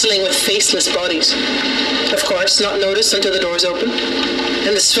bustling with faceless bodies. Of course, not noticed until the doors open.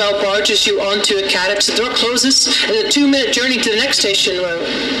 And the swell barges you onto a carriage, the door closes, and a 2-minute journey to the next station, well,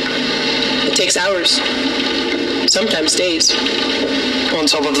 it takes hours. Sometimes days. On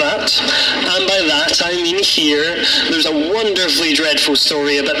top of that, and by that I mean here, there's a wonderfully dreadful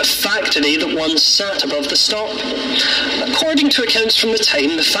story about the factory that once sat above the stop. According to accounts from the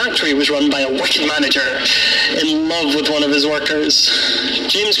time, the factory was run by a wicked manager in love with one of his workers.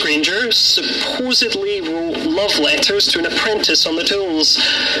 James Granger supposedly wrote love letters to an apprentice on the tools.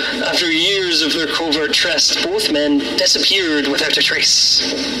 After years of their covert tryst, both men disappeared without a trace.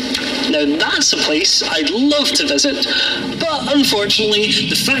 Now that's a place I'd love to visit, but unfortunately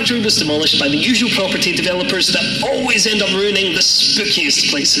the factory was demolished by the usual property developers that always end up ruining the spookiest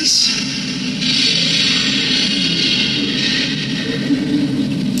places.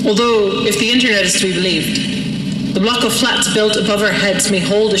 Although, if the internet is to be believed, the block of flats built above our heads may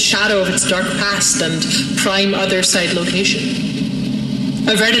hold a shadow of its dark past and prime other side location.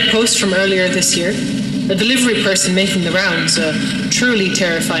 A Reddit post from earlier this year, a delivery person making the rounds, a truly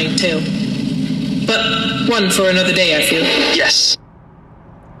terrifying tale. But one for another day, I feel. Yes.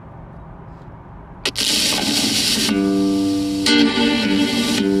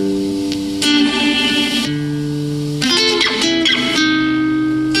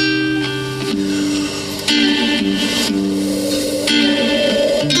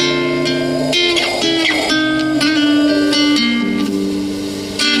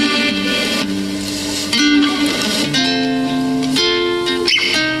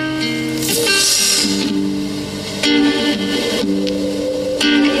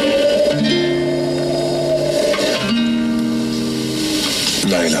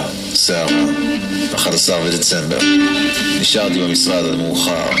 בדצמבר. נשארתי במשרד עד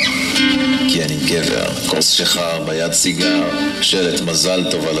מאוחר, כי אני גבר. כוס שחר, ביד סיגר, שלט מזל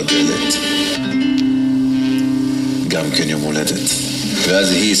טוב על הדלת. גם כן יום הולדת.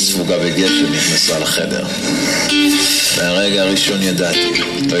 ואז היא ספוגה בגשם נכנסה לחדר. מהרגע הראשון ידעתי,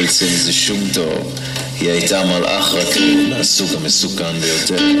 לא יצא מזה שום טוב. היא הייתה מלאך רקוב מהסוג המסוכן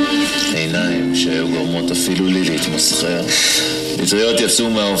ביותר. עיניים שהיו גורמות אפילו לי להתמסחר. פטריות יצאו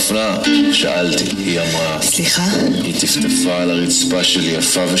מהאופנה. שאלתי, היא אמרה. סליחה? היא טפטפה על הרצפה שלי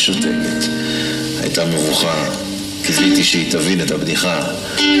יפה ושותקת. הייתה מבוכה. קיוויתי שהיא תבין את הבדיחה.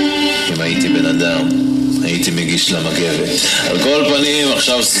 אם הייתי בן אדם, הייתי מגיש למגבת. על כל פנים,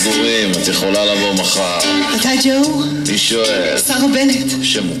 עכשיו סגורים, את יכולה לבוא מחר. אתה ג'ו? מי שואל? שרה בנט.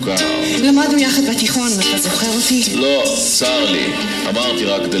 שמוכר. למדנו יחד בתיכון, אתה זוכר אותי? לא, צר לי. אמרתי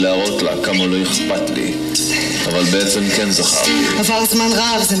רק כדי להראות לה כמה לא אכפת לי. אבל בעצם כן זכרתי. עבר זמן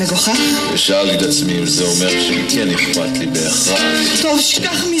רב, זה מגוחך? ושאלתי את עצמי אם זה אומר שכן אכפת לי בהכרח. טוב,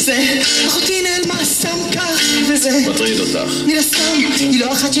 שכח מזה. אחותי נעלמה סתם כך, וזה... מטריד אותך. מן הסתם, היא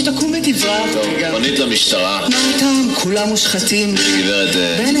לא אחת שתקום בדברה. טוב, פנית למשטרה. מה אותם? כולם מושחתים. גברת...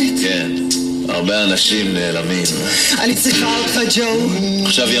 בנט? כן. הרבה אנשים נעלמים. אני צריכה אותך, ג'ו.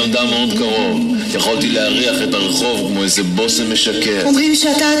 עכשיו היא עמדה מאוד קרוב. יכולתי להריח את הרחוב כמו איזה בוסם משקר. אומרים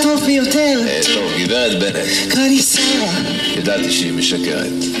שאתה הטוב ביותר. טוב, גברת בנט. קרא לי שרה. ידעתי שהיא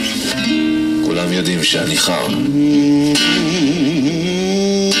משקרת. כולם יודעים שאני חר.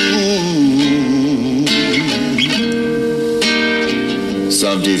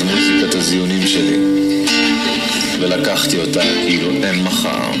 שמתי את מוזיקת הזיונים שלי ולקחתי אותה כאילו אין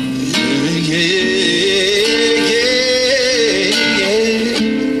מחר.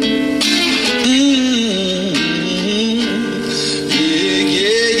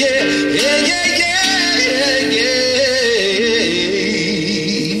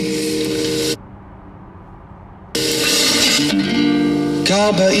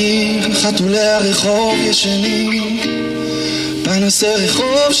 גר בעיר, חתולי הרחוב ישנים, פנסי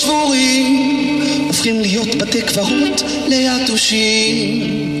רחוב שבורים הופכים להיות בתי קברות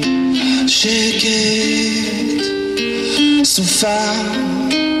ליתושים. שקט, סופה,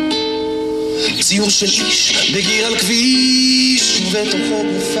 ציור של איש בגיר על כביש ובתוכו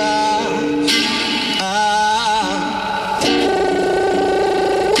גופה.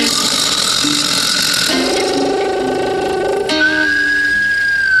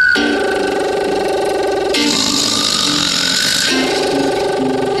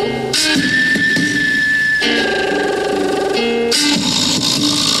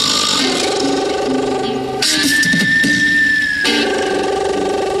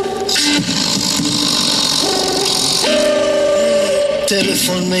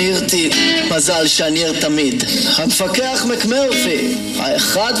 טלפון מהיר טיפ, מזל שאני ער תמיד. המפקח מקמרפי,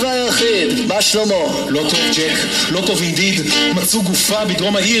 האחד והיחיד, מה שלמה? לא טוב ג'ק, לא טוב אינדיד. מצאו גופה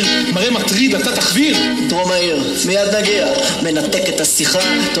בדרום העיר, מראה מטריד, אתה תחביר. דרום העיר, מיד נגיע. מנתק את השיחה,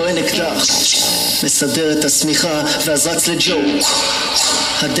 טוען אקדח, מסדר את השמיכה ואז רץ לג'ו.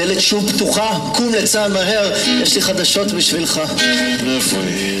 הדלת שוב פתוחה, קום לצהל מהר, יש לי חדשות בשבילך. איפה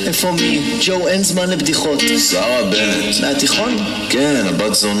היא? איפה מי? ג'ו, אין זמן לבדיחות. שרה בנט. מהתיכון? כן,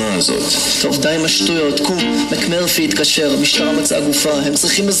 הבת זונה הזאת. טוב, די עם השטויות, קום. מקמרפי התקשר, משטרה מצאה גופה, הם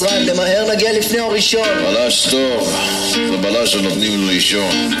צריכים עזרה, למהר נגיע לפני הראשון. בלש טוב, זה בלש שנותנים לו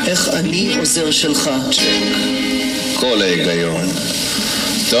לישון. איך אני עוזר שלך? צ'ק, כל ההיגיון.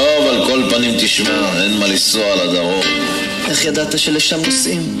 טוב, על כל פנים תשמע, אין מה לנסוע לדרום. איך ידעת שלשם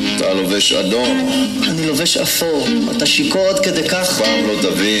נוסעים? אתה לובש אדום. אני לובש אפור. אתה שיקור עד כדי כך? פעם לא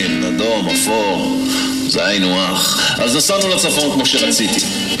תבין, אדום, אפור, זה היינו אח. אז נסענו לצפון כמו שרציתי,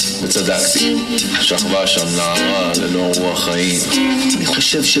 וצדקתי. שכבה שם נערה ללא רוח חיים. אני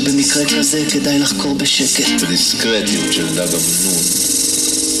חושב שבמקרה כזה כדאי לחקור בשקט. בדיסקרטיות של דג אמנון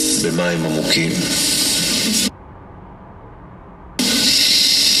במים עמוקים.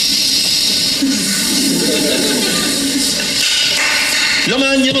 לא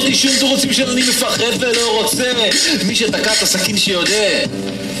מעניין אותי שום תירוצים של אני מפחד ולא רוצה. מי שתקע את הסכין שיודע.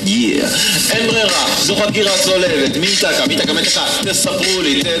 אין ברירה, זו חקירה צולבת. מי תקע? מי תקע? תספרו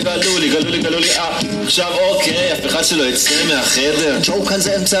לי, תגלו לי. עכשיו אוקיי, אף אחד שלא יצא מהחדר. ג'ו, כאן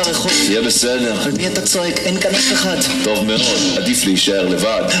זה אמצע הרחוב. יהיה בסדר. על מי אתה צועק? אין כאן אף אחד. טוב מאוד, עדיף להישאר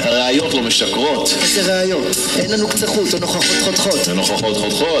לבד. הראיות לא משקרות. איזה ראיות? אין לנו קצה חוט, אין הוכחות חותכות. אין הוכחות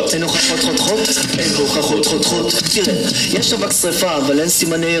חותכות. אין הוכחות חותכות? אין הוכחות חותכות. תראה, יש אבק שריפה, אבל אין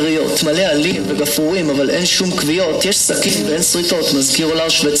סימני יריות. מלא עלים וגפורים, אבל אין שום קביעות. יש סכין ואין שריטות. מזכיר עולר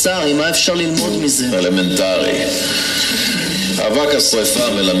שוויצרי, מה אפשר ללמוד מזה? אלמנטרי. אבק השריפה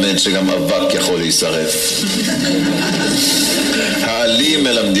מלמד שגם אבק יכול להישרף. העלים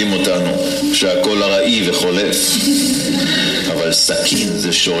מלמדים אותנו שהכל ארעי וחולף. אבל סכין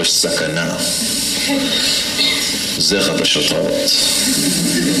זה שורש סכנה. זה חדשות רעות.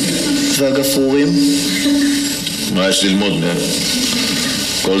 והגפרורים? מה יש ללמוד מהם?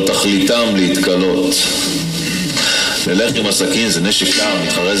 כל תכליתם להתקלות. ללך עם הסכין זה נשק קר,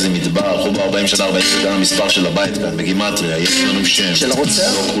 מתחרז עם מדבר, חוב 40 שנה, 40 שנה, המספר של הבית כאן, בגימטריה, יש לנו שם. של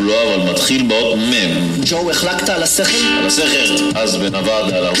הרוצח? לא כולו, אבל מתחיל באות מם. ג'ו, החלקת על השכל? על השכל, אז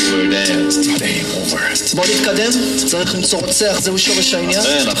בנבדה, על בוא נתקדם, צריך למצוא רוצח, זהו שורש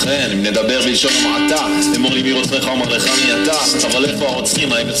העניין? אכן, אם נדבר בלשון המעטה, אמורים מי רוצחך אומר לך מי אתה, אבל איפה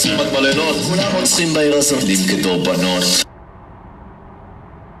הרוצחים, האם יוצאים רק בלילות? כולם רוצחים בעיר הזאת. עדים כדורבנות.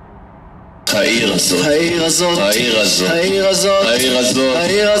 העיר הזאת, העיר הזאת, העיר הזאת, העיר הזאת, העיר הזאת,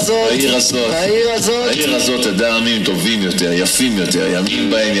 העיר הזאת, העיר הזאת, העיר הזאת, העיר הזאת תדע עמים טובים יותר, יפים יותר,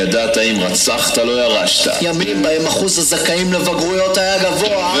 ימים בהם ידעת אם רצחת לא ירשת, ימים בהם אחוז הזכאים לבגרויות היה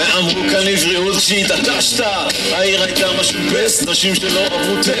גבוה, ואמרו כאן לבריאות כשהתעקשת. העיר הייתה משהו בסט, נשים שלא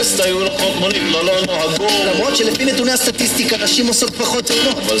עברו טסט, היו לו חוק מונית, לא נוהגו, למרות שלפי נתוני הסטטיסטיקה נשים עושות פחות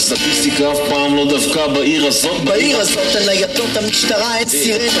תאונות, אבל סטטיסטיקה אף פעם לא דווקא בעיר הזאת. בעיר הזאת אין ניידות המשטרה, אין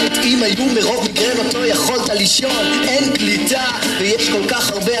סירנות, אם היו מרוב מגרנות לא יכולת לישון, אין קליטה ויש כל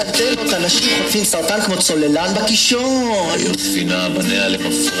כך הרבה אנטנות, אנשים חוטפים סרטן כמו צוללן בקישון. העיר ספינה, בניה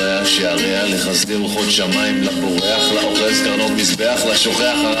למפרע, שעריה לחסדי רוחות שמיים, לבורח, לאוחז קרנות מזבח,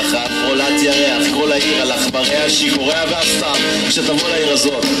 לשוכח הרחב, עולת ירח, כל העיר על עכבריה, שיכוריה והסתם. כשתבוא לעיר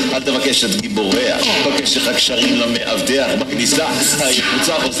הזאת, אל תבקש את גיבוריה, תבקש לך קשרים למאבדח בכניסה, העיר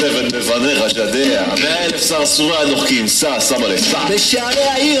קבוצה חושפת בפניך שדיה, 100,000 סרסוריה דוחקים, סבא לסע. בשערי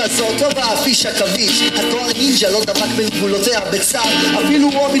העיר הזאת לא באפיש הכביש, התואר נינג'ה לא דבק בין גבולותיה בצד, אפילו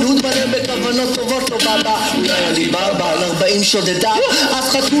רובין הוד מלא בכוונות טובות לא בבא, אולי עליבאבא על 40 שודדה, אף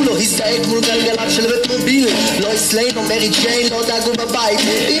אחד הוא לא הזדעק מול גלגליו של בית מוביל, לא אסליין או מרי ג'יין לא דאגו בבית,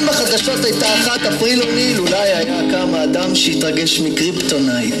 אם בחדשות הייתה 1 אפריל או ניל, אולי היה כמה אדם שהתרגש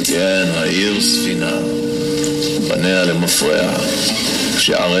מקריפטונייט. כן, העיר ספינה, בניה למפרע,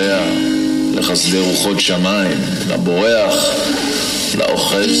 שעריה לחסדי רוחות שמיים, לבורח,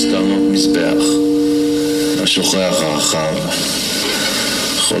 לאוחז קרנות מזבח, לשוכח הרחב,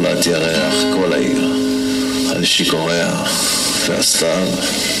 חולת ירח, כל העיר, על שיכוריה והסתיו.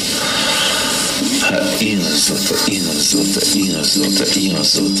 העיר הזאת, העיר הזאת, העיר הזאת, העיר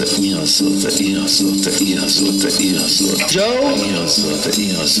הזאת, העיר הזאת, העיר הזאת, העיר הזאת, העיר הזאת, ג'ו! העיר הזאת,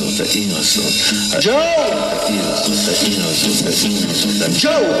 העיר הזאת, העיר הזאת, ג'ו! העיר הזאת, העיר הזאת, העיר הזאת, ג'ו!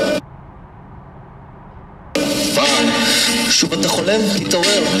 שוב אתה חולם?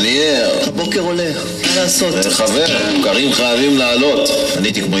 תתעורר. אני ער. הבוקר עולה, מה לעשות? חבר, מוכרים חייבים לעלות. אני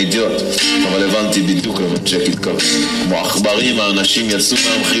הייתי כמו אידיוט, אבל הבנתי בדיוק למה צ'ק התכוון. כמו עכברים, האנשים יצאו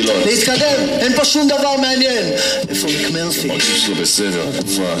מהמחילות. להתקדם, אין פה שום דבר מעניין. איפה מיק מרפי? מרגיש לו בסדר,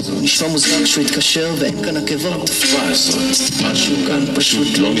 התקופה הזאת. נשמע מוזר כשהוא התקשר ואין כאן עקבות. התקופה הזאת, משהו כאן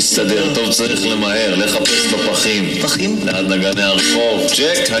פשוט לא מסתדר. טוב, צריך למהר, לחפש בפחים. פחים? ליד נגני הרחוב.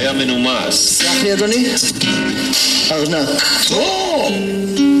 צ'ק היה מנומס. סלח לי אדוני? ארנק.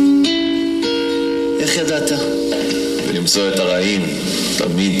 איך ידעת? ולמצוא את הרעים,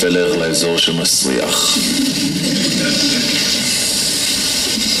 תמיד תלך לאזור שמסריח.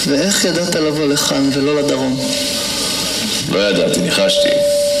 ואיך ידעת לבוא לכאן ולא לדרום? לא ידעתי, ניחשתי.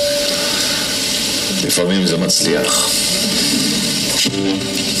 לפעמים זה מצליח.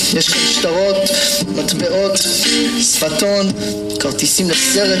 יש כאן שטרות, מטבעות, שפתון, כרטיסים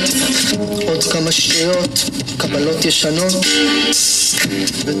לסרט, עוד כמה שטויות, קבלות ישנות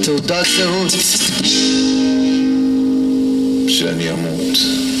ותעודת זהות. שאני אמות.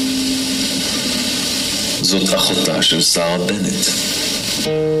 זאת אחותה של שרה בנט.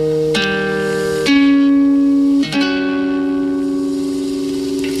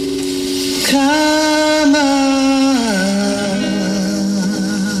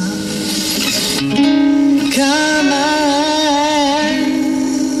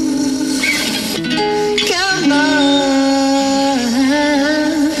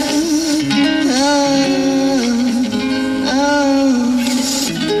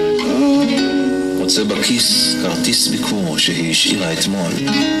 מוצא בכיס כרטיס ביקור שהיא השאירה אתמול.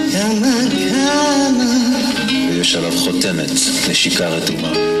 ויש עליו חותמת נשיקה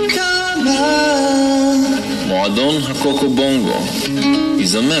רתומה. מועדון הקוקו בונגו. היא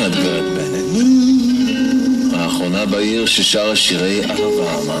זמרת גברת בנט. האחרונה בעיר ששרה שירי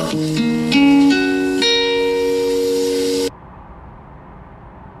אהבה עמה.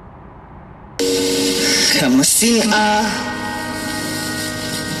 כמה שנאה,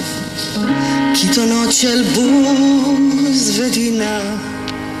 קיתונות של בוז ודינה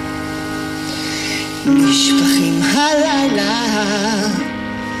נשפכים הלילה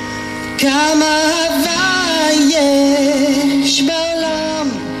כמה אהבה יש בעולם,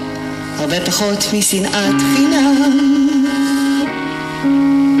 הרבה פחות משנאת חינם.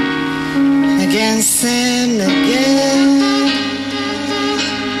 נגן סם נגן,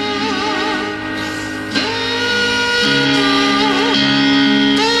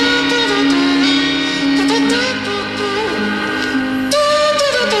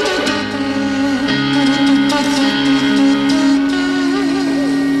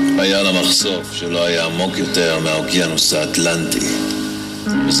 היה לה מחשוף שלא היה עמוק יותר מהאוקיינוס האטלנטי,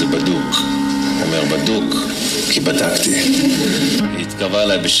 וזה בדוק. אומר בדוק כי בדקתי. היא התקרבה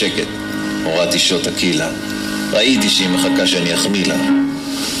אליי בשקט, הורדתי שוט הקילה, ראיתי שהיא מחכה שאני אחמיא לה,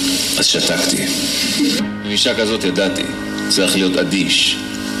 אז שתקתי. עם אישה כזאת ידעתי, צריך להיות אדיש,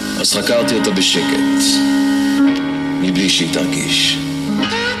 אז חקרתי אותה בשקט, מבלי שהיא תרגיש.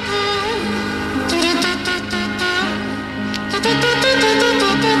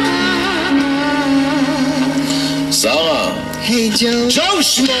 שרה! היי ג'ו. ג'ו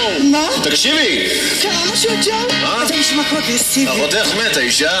שמו! מה? תקשיבי! קרה משהו ג'ו? מה? אתה נשמע כמו אגרסיבי. אחותך מתה,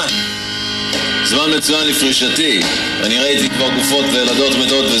 אישה? זמן מצוין לפרישתי. אני ראיתי כבר גופות וילדות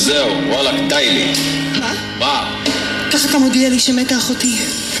מתות וזהו. וואלה, די לי. מה? מה? ככה אתה מודיע לי שמתה אחותי.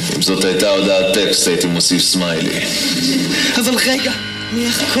 אם זאת הייתה הודעת טקסט הייתי מוסיף סמיילי. אבל רגע, מי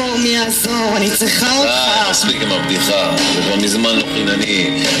יחקור, מי יעזור? אני צריכה אותך. מספיק עם הבדיחה, זה כבר מזמן לא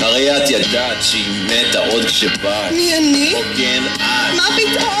חינני. הרי את ידעת שהיא מתה עוד כשבאת. מי אני? או כן את. מה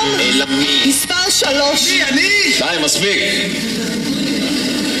פתאום? אלא מי? מספר 3. מי אני? די, מספיק.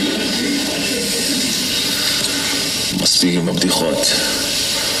 מספיק עם הבדיחות.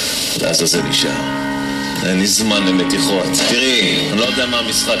 לעזאזל אישה. אין לי זמן למתיחות. תראי, אני לא יודע מה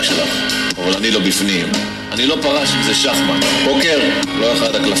המשחק שלך, אבל אני לא בפנים. אני לא פרש אם זה שחמט. פוקר, לא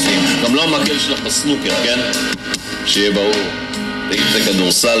אחד הקלפים. גם לא המקל שלך בסנוקר, כן? שיהיה ברור. ואם זה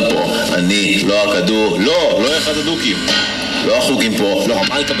כדורסל פה, אני, לא הכדור, לא אחד הדוקים. לא החוקים פה, לא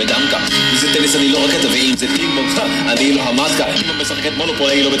המלכה בדמקה. אם זה טניס אני לא רקטה, ואם זה פינג פונג, אני לא המטקה. אם את משחקת מונופול,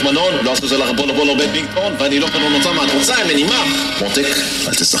 אני לא בית מנון, לא עשו זה לך בולו לא בית פינג פונג, ואני לא כנון נוצא מה את רוצה, הם מנימה. מותק,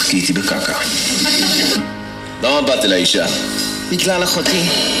 אל תשחקי איתי בקקה. למה באת אל האישה? בגלל אחותי.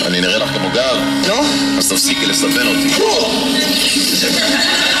 אני נראה לך כמו גב? לא? אז תפסיקי לסבן אותי.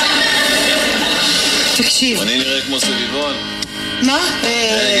 תקשיב. אני נראה כמו סביבון? מה?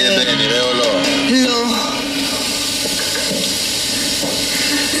 נראה או לא? לא.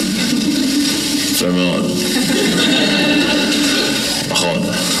 יפה מאוד. נכון.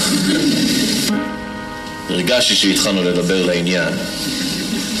 הרגשתי שהתחלנו לדבר לעניין,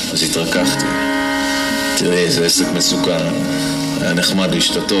 אז התרככתי. תראי, זה עסק מסוכן. היה נחמד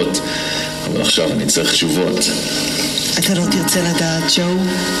להשתתות, אבל עכשיו אני צריך תשובות. אתה לא תרצה לדעת, ג'ו?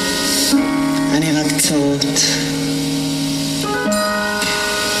 אני רק צרות.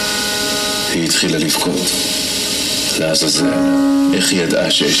 היא התחילה לבכות. לעזאזל, איך היא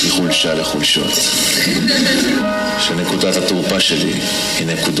ידעה שיש לי חולשה לחולשות? שנקודת התורפה שלי היא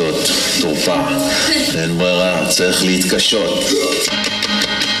נקודות תורפה. אין ברירה, צריך להתקשות.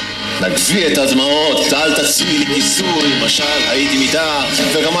 נגבי את הדמעות, אל תצמי לי כיסוי. משל הייתי מיטה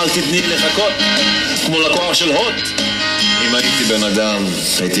וגם אל תתני לחכות כמו לקוח של הוט. אם הייתי בן אדם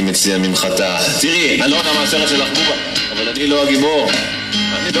הייתי מציע ממחתה. תראי, אני לא יודע מה הסרט של החבובה, אבל אני לא הגיבור.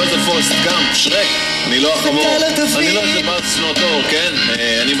 אני לא איזה פורסט גאמפ, שרק. אני לא החמור, אני לא איזה בת סנוטור, כן?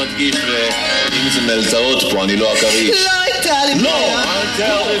 אני מדגיש, אם זה מלצרות פה, אני לא הכריש. לא הייתה לי לא, אל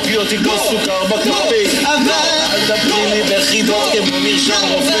תערבי אותי כמו סוכר בקרבי. לא, אל תדברי לי בחידות כמו מרשם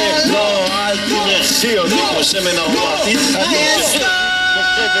רופא. לא, אל תמרחי אותי כמו שמן ארומטי. אני אסתר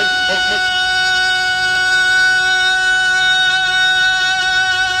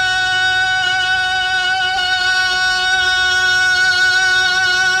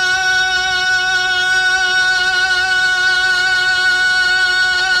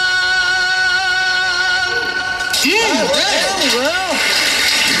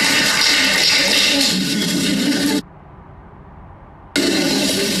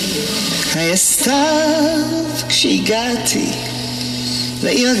היה סתיו כשהגעתי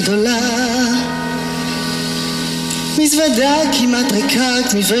לעיר הגדולה, מזוודה כמעט ריקה,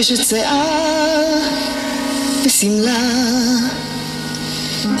 מברשת שיער ושמלה.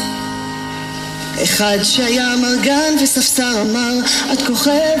 אחד שהיה מרגן וספסר אמר את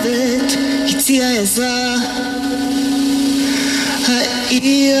כוכבת, הציע עזרה.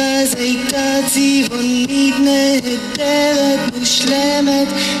 העיר אז הייתה צבעונית נהדרת, מושלמת,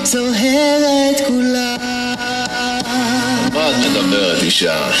 זוהרת כולה. מה את מדברת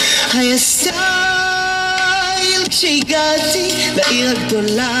אישה? היה סטייל כשהגעתי לעיר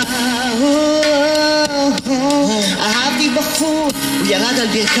הגדולה. אהבתי בחור, הוא ירד על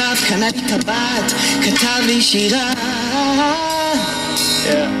ברכיו, קנה לי טבעת, כתב לי שירה,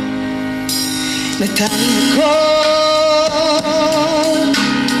 נתן לי הכל,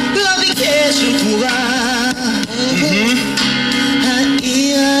 לא ביקש שום תמורה.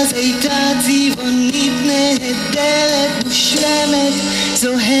 העיר אז הייתה צבעונית נהדרת, מושלמת,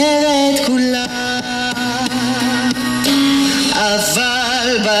 זוהרת כולה,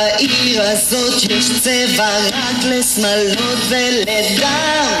 אבל בעיר הזאת יש צבע רק לשמלות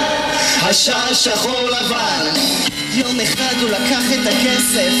ולדם, השער שחור לבן. יום אחד הוא לקח את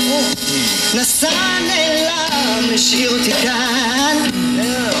הכסף, נסע נעלם, השאיר אותי כאן.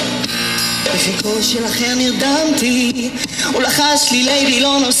 בחיקו של אחר נרדמתי, הוא לחש לי ליידי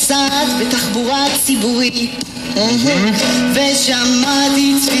לא נוסעת בתחבורה ציבורית,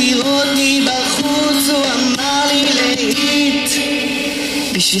 ושמעתי צפירות מבחוץ, הוא אמר לי להיט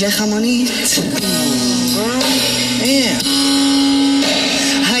בשבילך המונית.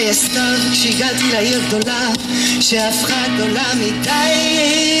 היה סתיו כשהגעתי לעיר גדולה שהפכה גדולה מדי,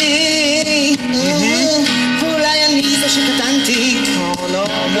 ואולי אני זה שקטנתי, ואולי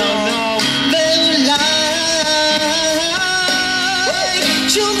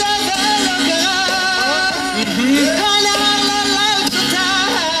שום דבר לא קרה, הנער לא תודה,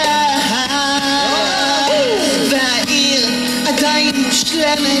 והעיר עדיין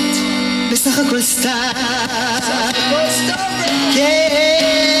מושלמת, בסך הכל סתם.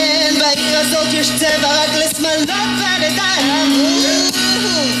 כן, בעיר הזאת יש צבע רק לשמאלות ולדם,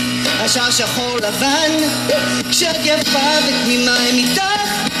 השער שחור לבן, כשאת יפה ותמימה הם איתך,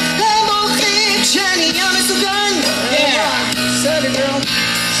 הם אורחים שנהיה מסוגן.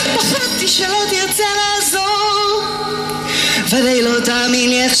 פחדתי שלא תרצה לעזור, ודאי לא תאמין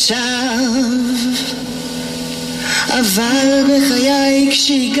לי עכשיו, אבל בחיי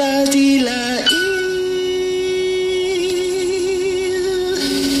כשהגעתי לעיר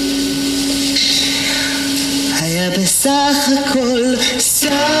היה בסך הכל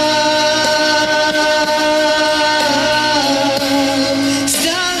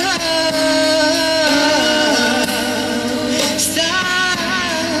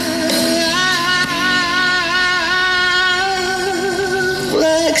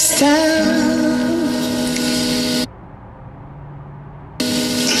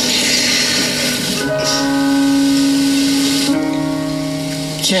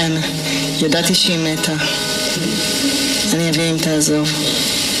כן, ידעתי שהיא מתה. אני אביא אם תעזוב.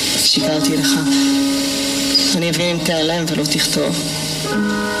 שיקרתי לך. אני אביא אם תיעלם ולא תכתוב.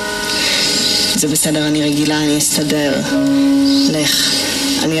 זה בסדר, אני רגילה, אני אסתדר. לך,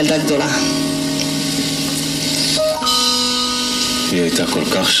 אני ילדה גדולה. היא הייתה כל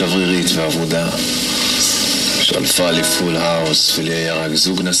כך שברירית ועבודה, שלפה לי פול האוס ולי היה רק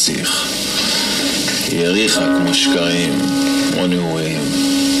זוג נסיך. היא העריכה כמו שקרים, כמו נעורים.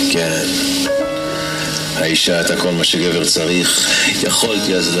 כן, האישה הייתה כל מה שגבר צריך,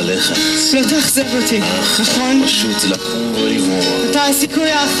 יכולתי אז ללכת. לא תאכזב אותי, נכון? פשוט לקום ולברוח. אתה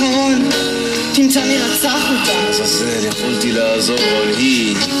הסיכוי האחרון, תמצא מי רצח אותה. עזאזל, יכולתי לעזור, אבל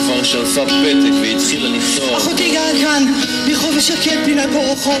היא כבר שלפה פתק והתחילה לכתוב. אחותי גרה כאן, ברחוב השקט פינת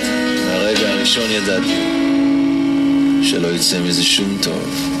ברחוב. מהרגע הראשון ידעתי שלא יצא מזה שום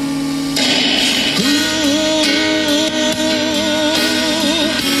טוב.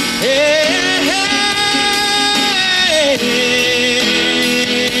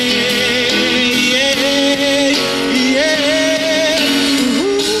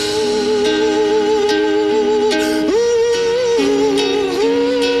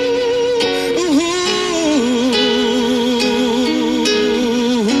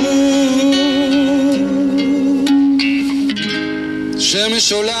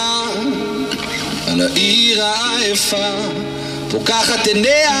 שמש עולה על העיר העייפה, פוקחת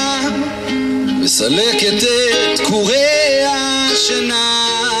עיניה וסלקת את קורי השינה.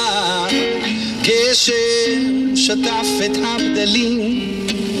 גשם שטף את הבדלים,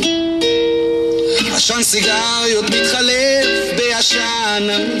 עשן סיגריות מתחלף בעשן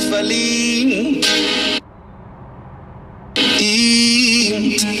המפעלים.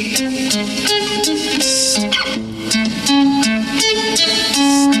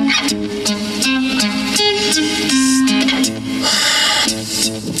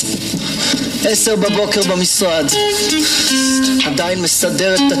 עשר בבוקר במשרד, עדיין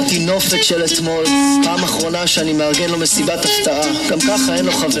מסדר את התינופת של אתמול. פעם אחרונה שאני מארגן לו מסיבת הפתעה, גם ככה אין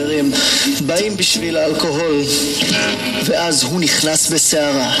לו חברים, באים בשביל האלכוהול. ואז הוא נכנס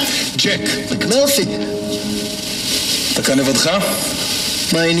בסערה. ג'ק מקמרפי, אתה כאן לבדך?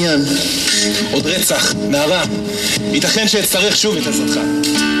 מה העניין? עוד רצח, נערה, ייתכן שאצטרך שוב את עזרתך.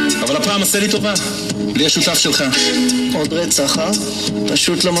 אבל הפעם עשה לי טובה. לי השותף שלך. עוד רצח,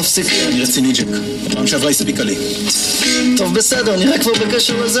 פשוט לא מפסיקים. אני רציני, ג'ק. הפעם שעברה הספיקה לי. טוב, בסדר, נראה כבר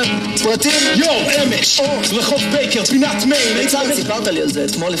בקשר לזה. פרטים? יו, אמש! רחוב בייקר, פינת מיין. בצד, סיפרת לי על זה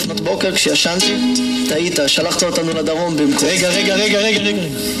אתמול לפנות בוקר כשישנתי. טעית, שלחת אותנו לדרום במקום. רגע.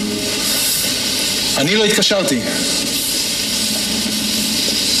 אני לא התקשרתי.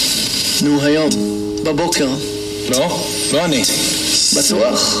 נו, היום, בבוקר. לא אני.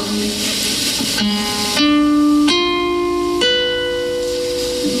 בטוח?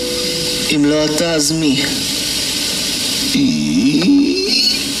 אם לא אתה, אז מי?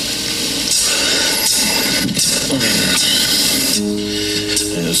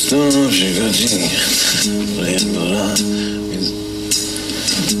 טוב שגדתי גדולה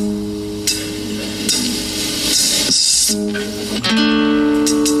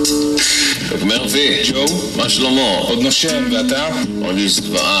מרפי, ג'ו, מה שלמה? עוד נושם, ואתה? מרגיש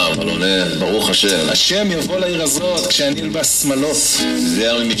זוועה, אבל עונה, ברוך השם. השם יבוא לעיר הזאת כשאני אלבס שמלות.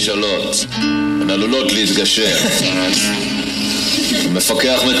 זהר ממשאלות, הן עלולות להתגשר.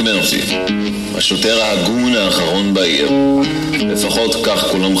 מפקח מקמרפי, השוטר ההגון האחרון בעיר. לפחות כך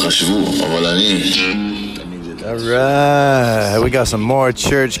כולם חשבו, אבל אני... Alright, we got some more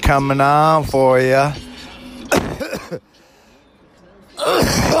church coming on for you.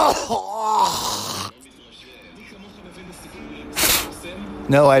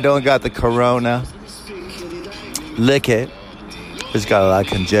 No, I don't got the corona. Lick it. Just got a lot of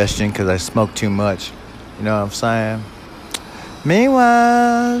congestion because I smoked too much. You know what I'm saying?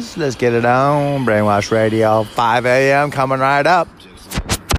 Meanwhile, let's get it on. Brainwash Radio, 5 a.m. coming right up.